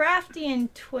Lovecraftian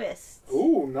twist.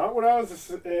 Ooh, not what I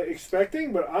was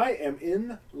expecting, but I am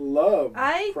in love,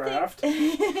 Craft.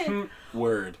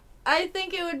 Word. I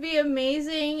think it would be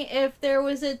amazing if there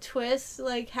was a twist,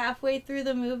 like halfway through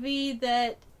the movie,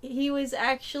 that he was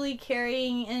actually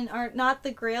carrying not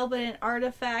the Grail, but an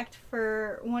artifact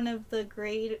for one of the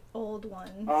great old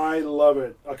ones. I love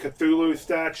it. A Cthulhu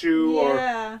statue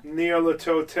Yeah. or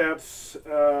Nyarlathotep's,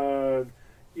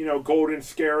 golden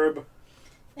scarab.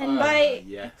 And by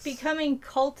yes. becoming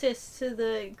cultists to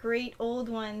the great old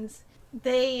ones,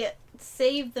 they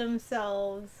save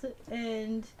themselves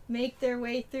and make their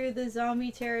way through the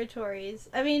zombie territories.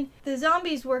 I mean, the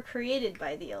zombies were created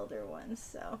by the Elder Ones,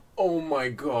 so... Oh my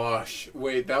gosh.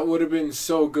 Wait, that would have been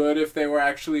so good if they were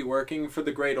actually working for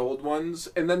the Great Old Ones.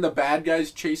 And then the bad guys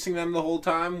chasing them the whole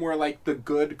time were like the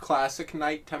good classic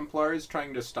Knight Templars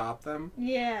trying to stop them.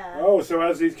 Yeah. Oh, so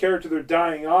as these characters are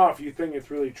dying off, you think it's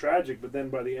really tragic, but then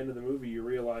by the end of the movie you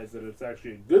realize that it's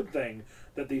actually a good thing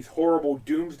that these horrible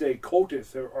doomsday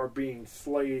cultists are being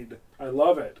slayed. I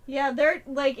love it. Yeah, they're,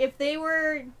 like, if they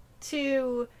were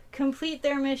to complete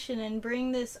their mission and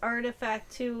bring this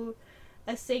artifact to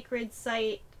a sacred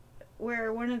site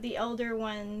where one of the Elder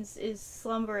Ones is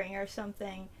slumbering or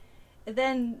something,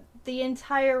 then the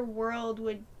entire world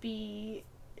would be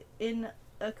in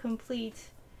a complete,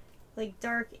 like,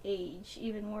 dark age,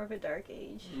 even more of a dark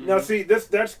age. Now see,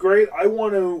 that's great. I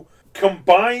want to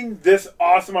combine this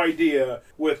awesome idea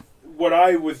with what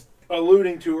I was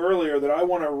alluding to earlier, that I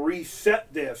want to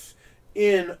reset this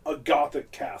in a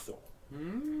Gothic castle.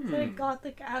 Is it a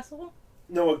Gothic castle?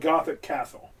 No, a Gothic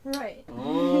castle. Right.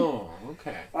 Oh,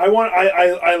 okay.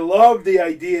 I love the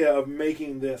idea of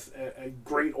making this a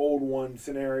great old one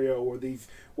scenario where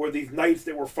these knights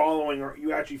that we're following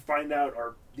you actually find out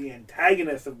are the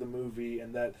antagonists of the movie,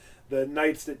 and that the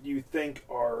knights that you think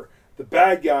are the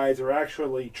bad guys are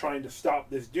actually trying to stop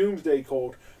this doomsday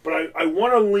cult. But I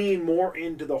want to lean more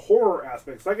into the horror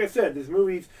aspects. Like I said, this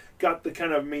movie's got the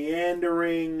kind of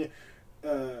meandering,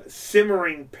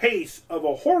 simmering pace of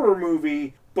a horror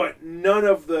movie, but none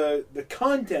of the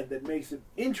content that makes it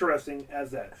interesting as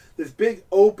that. This big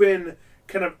open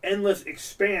kind of endless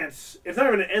expanse. It's not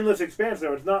even an endless expanse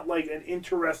though. It's not like an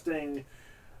interesting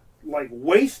like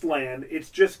wasteland.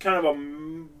 It's just kind of a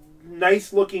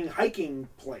nice looking hiking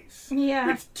place.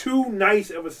 Yeah. It's too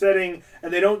nice of a setting,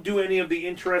 and they don't do any of the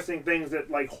interesting things that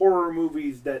like horror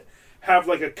movies that have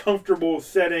like a comfortable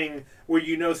setting where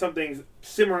you know something's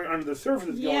simmering under the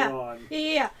surface going on.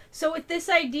 Yeah. So with this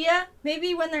idea,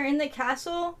 maybe when they're in the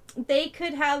castle, they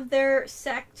could have their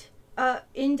sect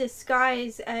in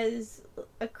disguise as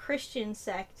a Christian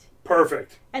sect.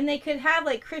 Perfect. And they could have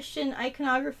like Christian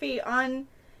iconography on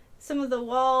some of the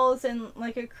walls and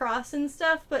like a cross and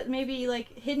stuff, but maybe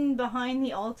like hidden behind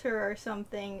the altar or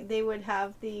something, they would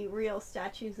have the real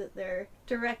statues that they're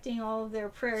directing all of their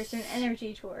prayers and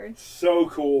energy towards. So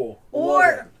cool.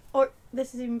 Or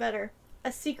this is even better,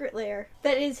 a secret lair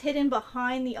that is hidden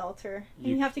behind the altar. And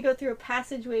you have to go through a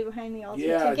passageway behind the altar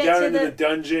Yeah, to get down to into the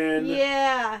dungeon.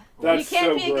 Yeah. That's you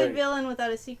can't so be a great. good villain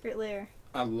without a secret lair.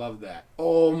 I love that.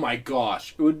 Oh my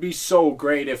gosh. It would be so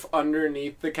great if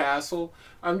underneath the castle,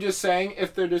 I'm just saying,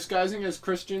 if they're disguising as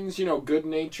Christians,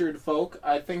 good-natured folk,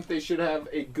 I think they should have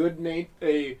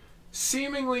a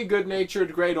seemingly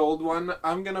good-natured great old one.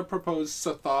 I'm going to propose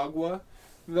Sathagwa.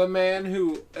 the man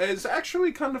who is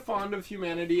actually kind of fond of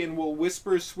humanity and will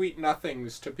whisper sweet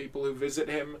nothings to people who visit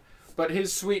him, but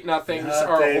his sweet nothings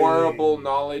are horrible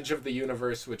knowledge of the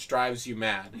universe which drives you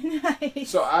mad. Nice.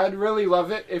 So I'd really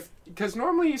love it because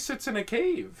normally he sits in a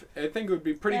cave. I think it would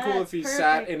be pretty cool if he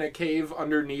sat in a cave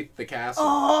underneath the castle.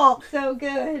 Oh, so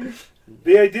good.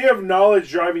 The idea of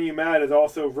knowledge driving you mad is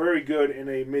also very good in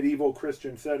a medieval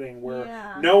Christian setting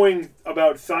where knowing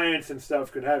about science and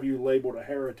stuff could have you labeled a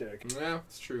heretic. Yeah,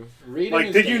 it's true. Reading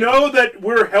like, did you know that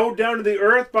we're held down to the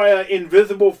earth by an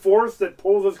invisible force that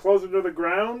pulls us closer to the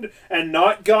ground and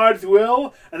not God's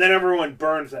will? And then everyone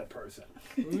burns that person.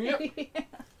 Yep. Yeah.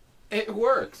 It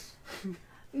works.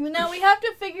 Now we have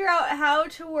to figure out how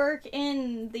to work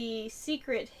in the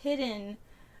secret, hidden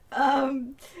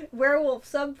werewolf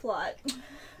subplot.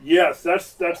 Yes,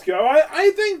 that's good.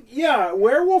 I think,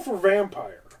 werewolf or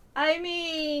vampire. I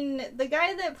mean, the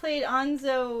guy that played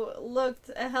Anzo looked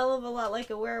a hell of a lot like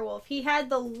a werewolf. He had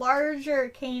the larger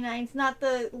canines, not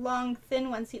the long, thin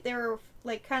ones. They were,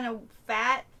 like, kind of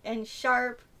fat and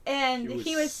sharp, and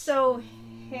he was so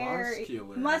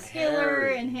muscular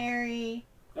and hairy.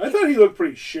 I thought he looked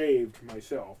pretty shaved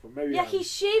myself, but maybe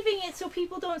he's shaving it so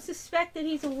people don't suspect that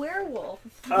he's a werewolf.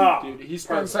 Oh, dude, he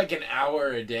spends like an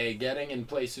hour a day getting in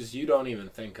places you don't even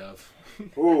think of.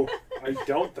 Ooh, I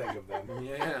don't think of them.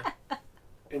 Yeah.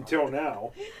 Until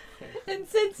now. And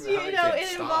since,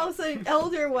 it involves an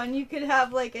elder one, you could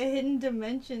have, like, a hidden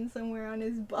dimension somewhere on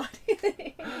his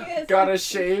body. Gotta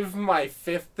shave my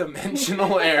fifth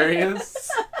dimensional areas.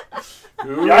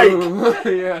 Yikes.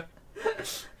 Yeah.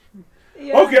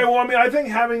 Yeah. Okay, well, I mean, I think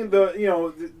having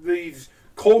these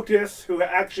cultists who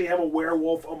actually have a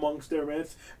werewolf amongst their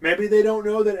midst, maybe they don't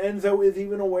know that Enzo is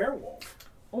even a werewolf.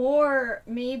 Or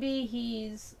maybe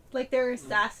he's, like, their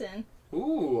assassin.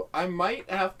 Ooh, I might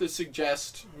have to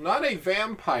suggest not a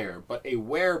vampire, but a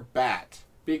werebat.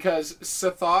 Because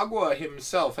Sithagwa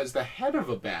himself has the head of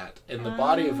a bat and the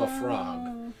body of a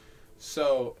frog.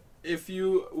 So, if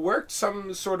you worked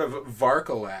some sort of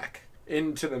Varkalak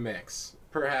into the mix,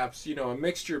 perhaps, a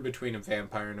mixture between a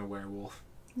vampire and a werewolf.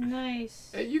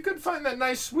 Nice. You could find that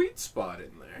nice sweet spot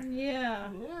in there. Yeah.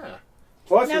 Yeah.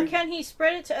 Plus, now, can he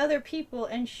spread it to other people,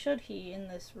 and should he in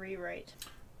this rewrite?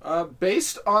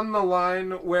 Based on the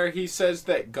line where he says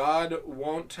that God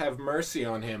won't have mercy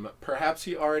on him, perhaps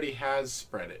he already has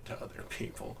spread it to other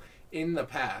people in the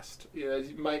past. He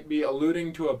might be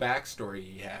alluding to a backstory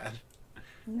he had.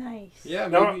 Nice. Yeah,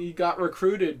 maybe he got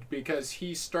recruited because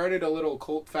he started a little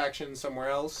cult faction somewhere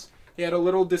else. He had a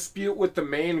little dispute with the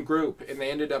main group, and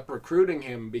they ended up recruiting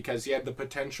him because he had the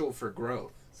potential for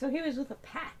growth. So he was with a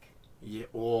pack. Yeah.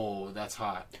 Oh, that's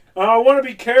hot. I want to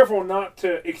be careful not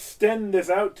to extend this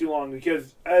out too long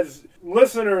because, as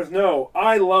listeners know,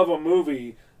 I love a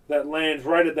movie that lands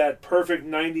right at that perfect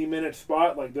 90-minute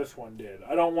spot like this one did.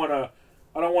 I don't want to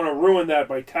ruin that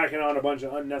by tacking on a bunch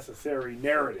of unnecessary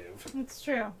narrative. It's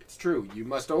true. It's true. You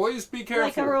must always be careful.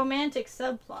 Like a romantic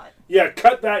subplot. Yeah,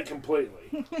 cut that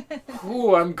completely.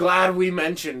 Ooh, I'm glad we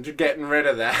mentioned getting rid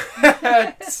of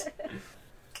that.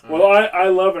 Well, I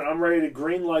love it. I'm ready to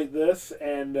greenlight this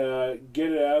and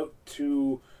get it out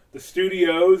to the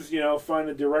studios, find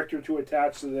a director to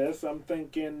attach to this. I'm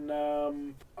thinking,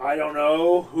 I don't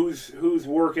know who's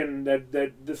working that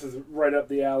this is right up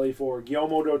the alley for.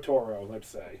 Guillermo del Toro, let's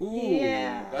say. Ooh,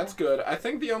 yeah. That's good. I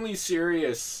think the only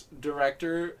serious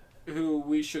director who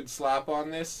we should slap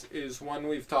on this is one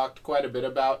we've talked quite a bit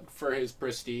about for his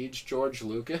prestige, George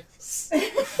Lucas.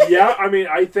 Yeah, I mean,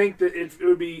 I think that it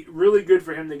would be really good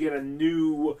for him to get a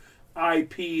new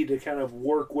IP to kind of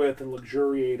work with and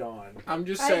luxuriate on. I'm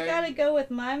just saying. I gotta go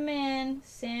with my man,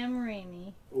 Sam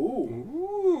Raimi.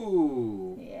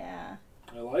 Ooh. Yeah.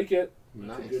 I like it.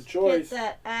 Nice. That's a good choice. Get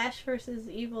that Ash versus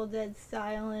Evil Dead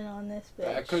style in on this bitch.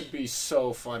 That could be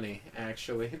so funny,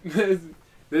 actually.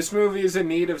 This movie is in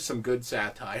need of some good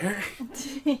satire.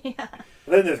 Yeah.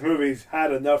 Then this movie's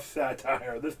had enough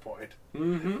satire at this point.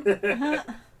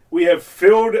 Mm-hmm. We have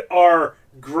filled our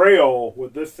grail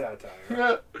with this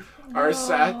satire.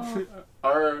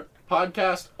 Our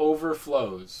podcast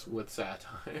overflows with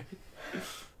satire.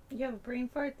 You have a brain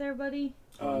fart there, buddy?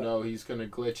 Oh no, he's gonna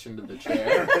glitch into the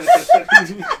chair.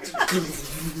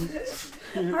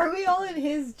 Are we all in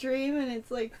his dream and it's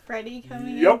like Freddy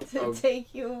coming Yep. in to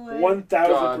take you away?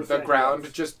 1,000%. The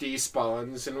ground just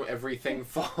despawns and everything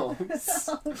falls.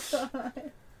 Oh,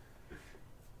 God.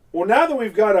 Well, now that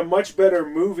we've got a much better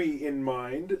movie in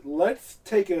mind, let's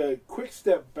take a quick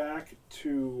step back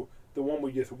to the one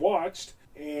we just watched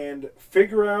and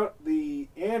figure out the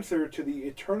answer to the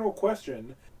eternal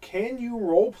question, can you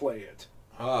roleplay it?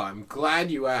 Oh, I'm glad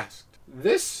you asked.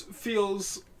 This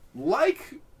feels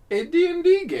like a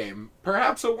D&D game,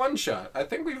 perhaps a one-shot. I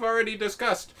think we've already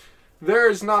discussed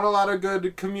there's not a lot of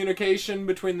good communication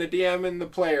between the DM and the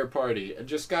player party. I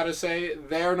just gotta say,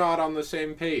 they're not on the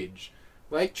same page.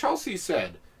 Like Chelsea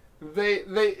said,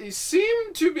 they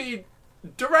seem to be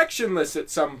directionless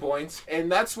at some points,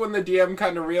 and that's when the DM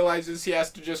kind of realizes he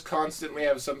has to just constantly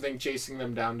have something chasing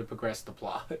them down to progress the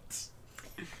plot.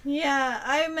 Yeah,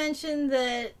 I mentioned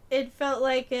that it felt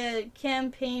like a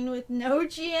campaign with no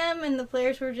GM, and the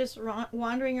players were just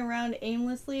wandering around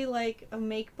aimlessly like a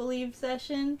make-believe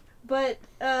session. But,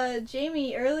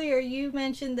 Jamie, earlier you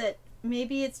mentioned that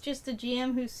maybe it's just a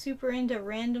GM who's super into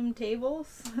random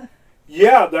tables.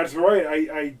 Yeah, that's right.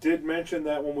 I did mention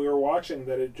that when we were watching,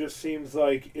 that it just seems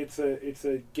like it's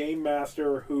a game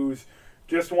master who's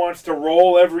just wants to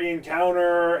roll every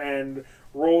encounter and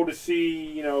roll to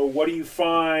see, what do you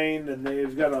find, and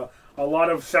they've got a lot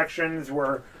of sections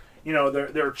where,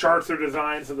 their charts are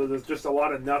designed so that there's just a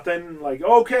lot of nothing. Like,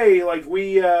 okay, like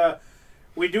we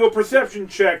do a perception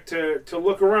check to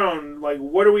look around, like,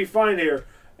 what do we find here?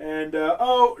 And,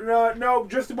 no,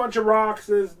 just a bunch of rocks.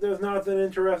 There's nothing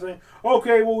interesting.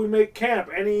 Okay, well, we make camp.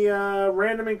 Any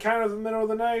random encounters in the middle of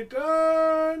the night?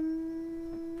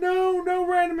 No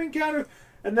random encounters.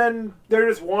 And then they're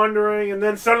just wandering, and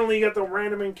then suddenly you get the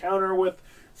random encounter with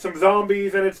some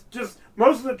zombies, and it's just,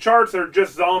 most of the charts are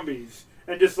just zombies.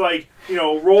 And just like,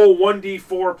 roll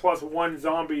 1d4 plus 1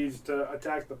 zombies to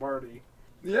attack the party.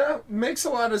 Yeah, makes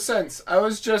a lot of sense. I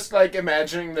was just,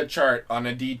 imagining the chart on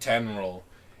a D10 roll.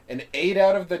 And 8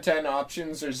 out of the 10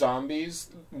 options are zombies.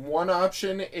 One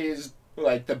option is,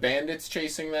 the bandits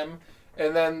chasing them.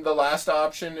 And then the last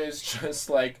option is just,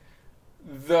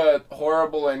 the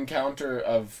horrible encounter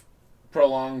of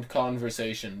prolonged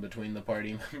conversation between the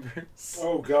party members.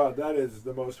 Oh, God, that is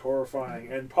the most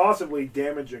horrifying and possibly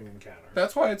damaging encounter.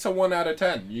 That's why it's a 1 out of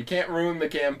 10. You can't ruin the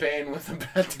campaign with a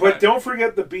bad time. But don't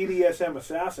forget the BDSM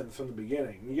assassins from the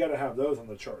beginning. You got to have those on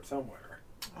the chart somewhere.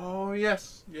 Oh,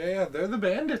 yes. Yeah, they're the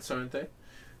bandits, aren't they?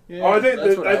 Yeah, I think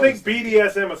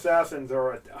BDSM assassins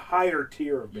are a higher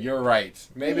tier of bandits. You're right.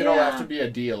 Maybe it'll have to be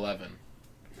a D11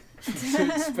 to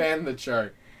expand the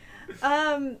chart.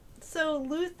 So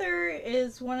Luther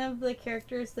is one of the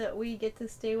characters that we get to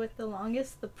stay with the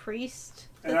longest, the priest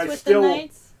that's the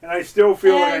knights. And I still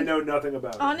feel like I know nothing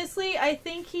about him. Honestly, I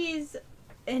think he's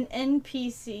an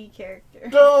NPC character.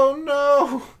 Oh,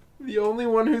 no! The only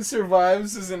one who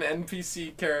survives is an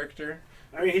NPC character.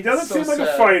 I mean, he doesn't seem like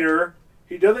a fighter.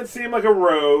 He doesn't seem like a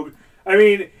rogue. I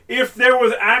mean, if there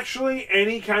was actually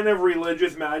any kind of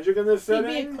religious magic in this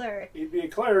setting... He'd be a cleric. He'd be a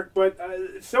cleric, but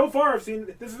so far I've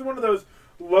seen... This is one of those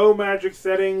low magic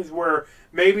settings where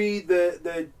maybe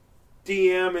the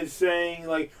DM is saying,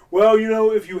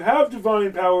 well, if you have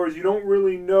divine powers, you don't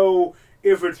really know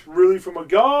if it's really from a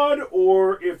god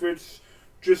or if it's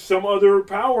just some other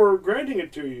power granting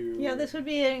it to you. Yeah, this would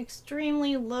be an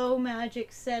extremely low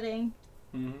magic setting.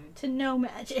 Mm-hmm. To no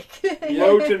magic.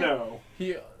 Low to no.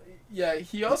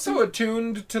 He also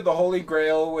attuned to the Holy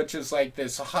Grail, which is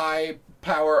this high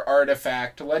power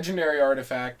artifact, legendary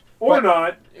artifact. Or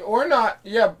not,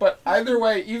 yeah, but either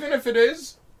way, even if it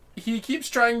is, he keeps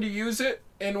trying to use it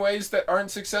in ways that aren't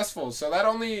successful. So that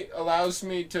only allows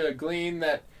me to glean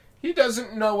that he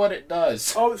doesn't know what it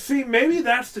does. Oh, see, maybe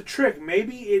that's the trick.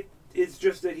 Maybe it's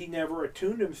just that he never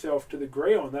attuned himself to the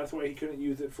Grail, and that's why he couldn't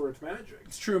use it for its magic.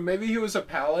 It's true. Maybe he was a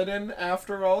paladin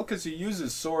after all, because he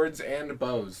uses swords and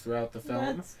bows throughout the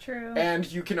film. That's true.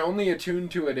 And you can only attune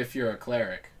to it if you're a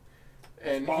cleric.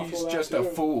 And he's just a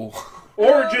fool.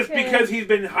 Or just because he's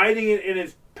been hiding it in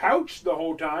his pouch the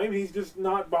whole time, he's just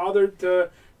not bothered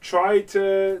to try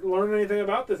to learn anything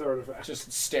about this artifact.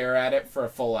 Just stare at it for a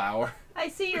full hour. I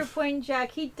see your point,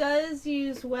 Jack. He does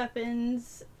use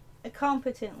weapons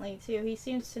competently, too. He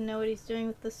seems to know what he's doing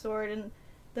with the sword and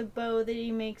the bow that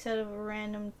he makes out of a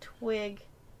random twig.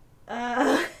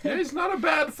 Yeah, he's not a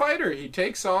bad fighter. He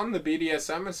takes on the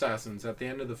BDSM assassins at the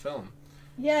end of the film.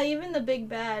 Yeah, even the big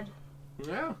bad.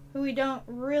 Yeah. Who we don't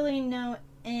really know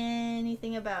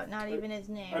anything about, not even his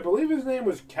name. I believe his name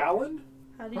was Callan.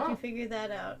 How did you figure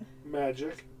that out?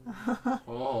 Magic.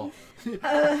 Oh.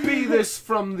 Be this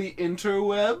from the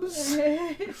interwebs?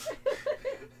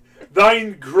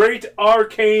 Thine great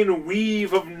arcane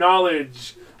weave of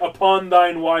knowledge upon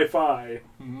thine Wi-Fi.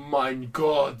 Mine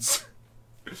gods.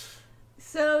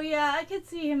 So, yeah, I could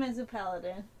see him as a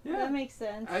paladin. Yeah. That makes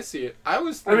sense. I see it.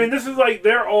 This is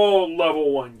they're all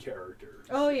level 1 characters.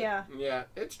 Oh, yeah. Yeah,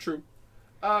 it's true.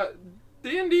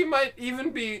 D&D might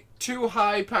even be too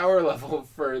high power level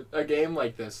for a game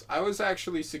like this. I was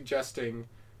actually suggesting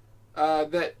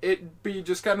that it be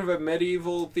just kind of a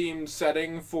medieval themed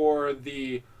setting for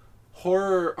the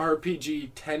horror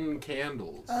RPG 10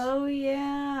 Candles. Oh,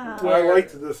 yeah. I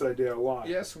liked this idea a lot.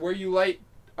 Yes, where you light,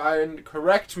 and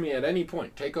correct me at any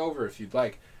point, take over if you'd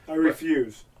like. I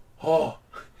refuse. Oh,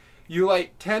 you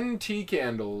light 10 tea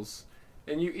candles,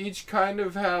 and you each kind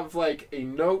of have like a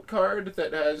note card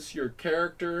that has your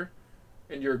character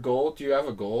and your goal. Do you have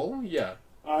a goal? Yeah.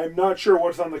 I'm not sure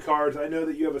what's on the cards. I know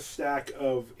that you have a stack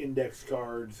of index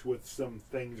cards with some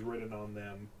things written on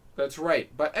them. That's right.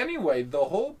 But anyway, the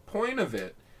whole point of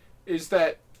it is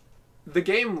that the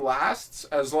game lasts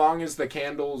as long as the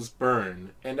candles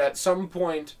burn, and at some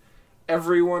point,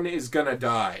 everyone is gonna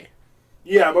die.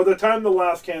 Yeah, by the time the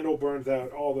last candle burns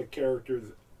out, all the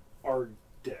characters are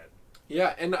dead.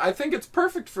 Yeah, and I think it's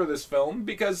perfect for this film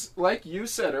because, like you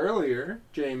said earlier,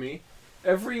 Jamie,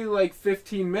 every,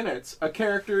 15 minutes, a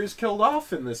character is killed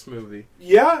off in this movie.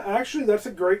 Yeah, actually, that's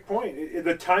a great point.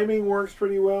 The timing works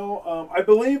pretty well. I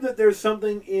believe that there's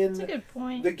something in That's a good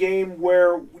point. the game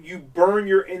where you burn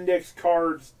your index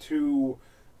cards to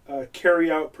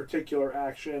carry out particular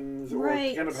actions, or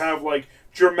Right. kind of have,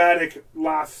 dramatic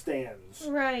last stands.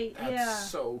 Right, That's yeah.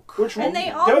 so cool. Which And they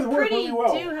does all work pretty really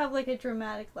well. do have a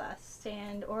dramatic last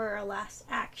stand or a last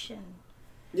action.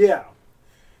 Yeah.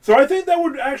 So I think that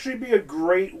would actually be a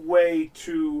great way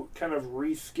to kind of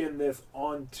reskin this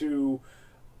onto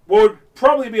what would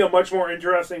probably be a much more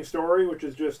interesting story, which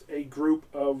is just a group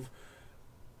of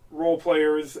role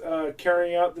players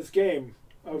carrying out this game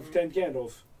of 10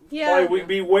 Candles. Yeah. Probably would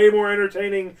be way more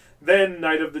entertaining than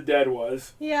Night of the Dead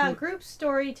was. Yeah, group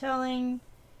storytelling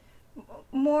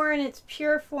more in its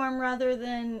pure form rather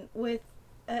than with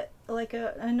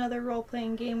another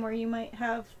role-playing game where you might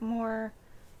have more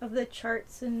of the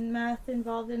charts and math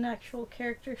involved in actual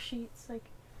character sheets,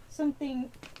 something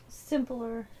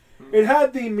simpler. It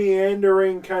had the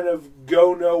meandering kind of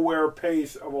go nowhere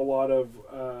pace of a lot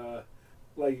of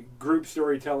group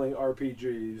storytelling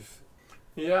RPGs.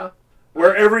 Yeah.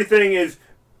 Where everything is,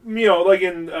 in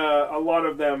a lot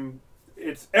of them,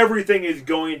 it's everything is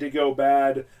going to go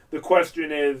bad. The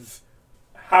question is,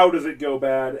 how does it go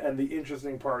bad? And the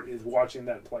interesting part is watching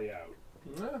that play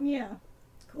out. Yeah.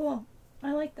 Cool.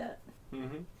 I like that.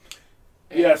 Mm-hmm.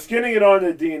 Yeah, skinning it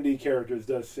onto D&D characters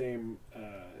does seem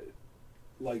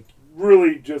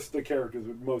really just the characters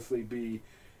would mostly be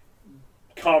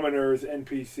commoners,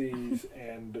 NPCs,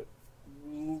 and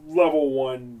level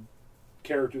 1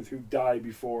 characters who die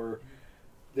before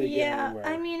they get anywhere.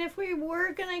 I mean, if we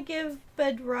were gonna give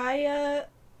Bedraya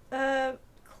a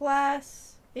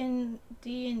class in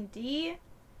D&D,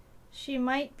 she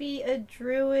might be a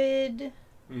druid,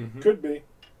 Mm-hmm. Could be.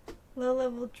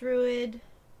 low-level druid,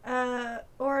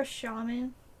 or a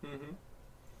shaman. Mm-hmm.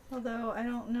 Although I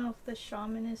don't know if the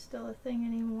shaman is still a thing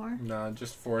anymore. No,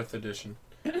 just 4th edition.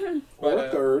 Or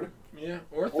But, third. Yeah,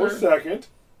 or 3rd. Or second.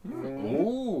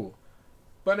 Ooh.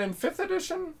 But in 5th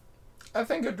edition, I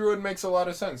think a druid makes a lot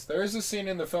of sense. There is a scene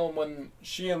in the film when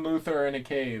she and Luther are in a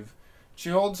cave. She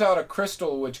holds out a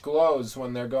crystal which glows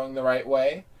when they're going the right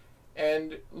way.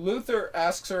 And Luther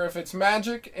asks her if it's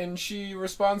magic, and she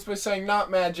responds by saying, not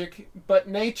magic, but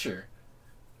nature.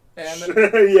 And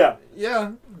Yeah.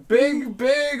 yeah,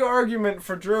 big argument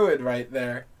for druid right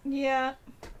there. Yeah.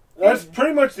 That's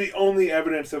pretty much the only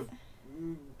evidence of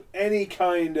any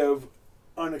kind of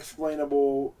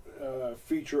unexplainable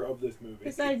feature of this movie.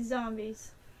 Besides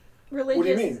zombies. Religious What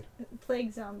do you mean?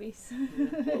 plague zombies.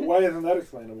 Why isn't that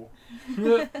explainable?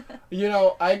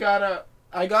 I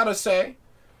gotta say,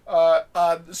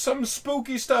 some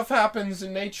spooky stuff happens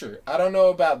in nature. I don't know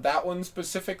about that one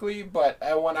specifically, but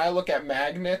when I look at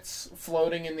magnets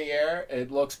floating in the air,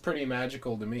 it looks pretty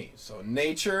magical to me. So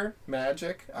nature,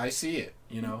 magic, I see it.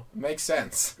 It makes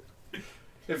sense.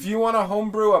 If you want to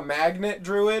homebrew a magnet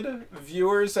druid,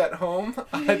 viewers at home,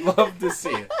 I'd love to see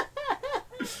it.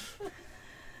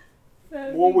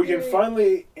 Well, we can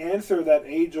finally answer that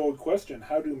age-old question.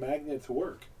 How do magnets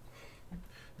work?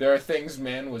 There are things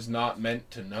man was not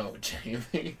meant to know,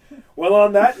 Jamie. Well,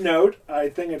 on that note, I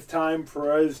think it's time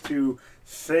for us to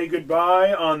say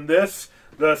goodbye on this,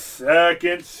 the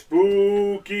second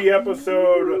spooky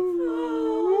episode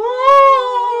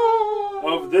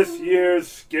of this year's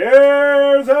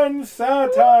Scares and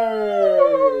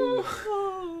Satires.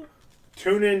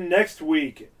 Tune in next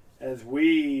week as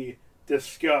we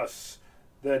discuss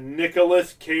the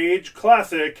Nicolas Cage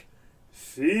classic,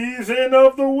 Season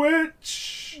of the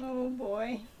Witch. Oh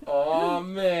boy. Oh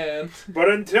man. But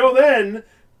until then,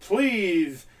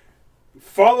 please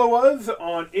follow us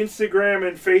on Instagram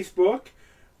and Facebook.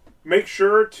 Make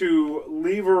sure to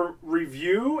leave a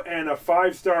review and a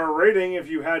 5-star rating if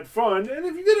you had fun. And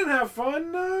if you didn't have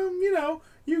fun,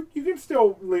 you can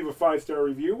still leave a 5-star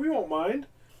review. We won't mind.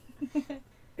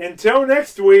 Until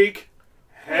next week,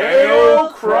 Hail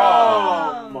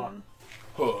Crumb!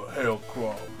 Oh, Hail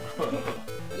Crumb.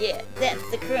 Yeah,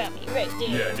 that's the crummy right there.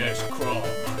 Yeah, that's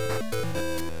Crumb.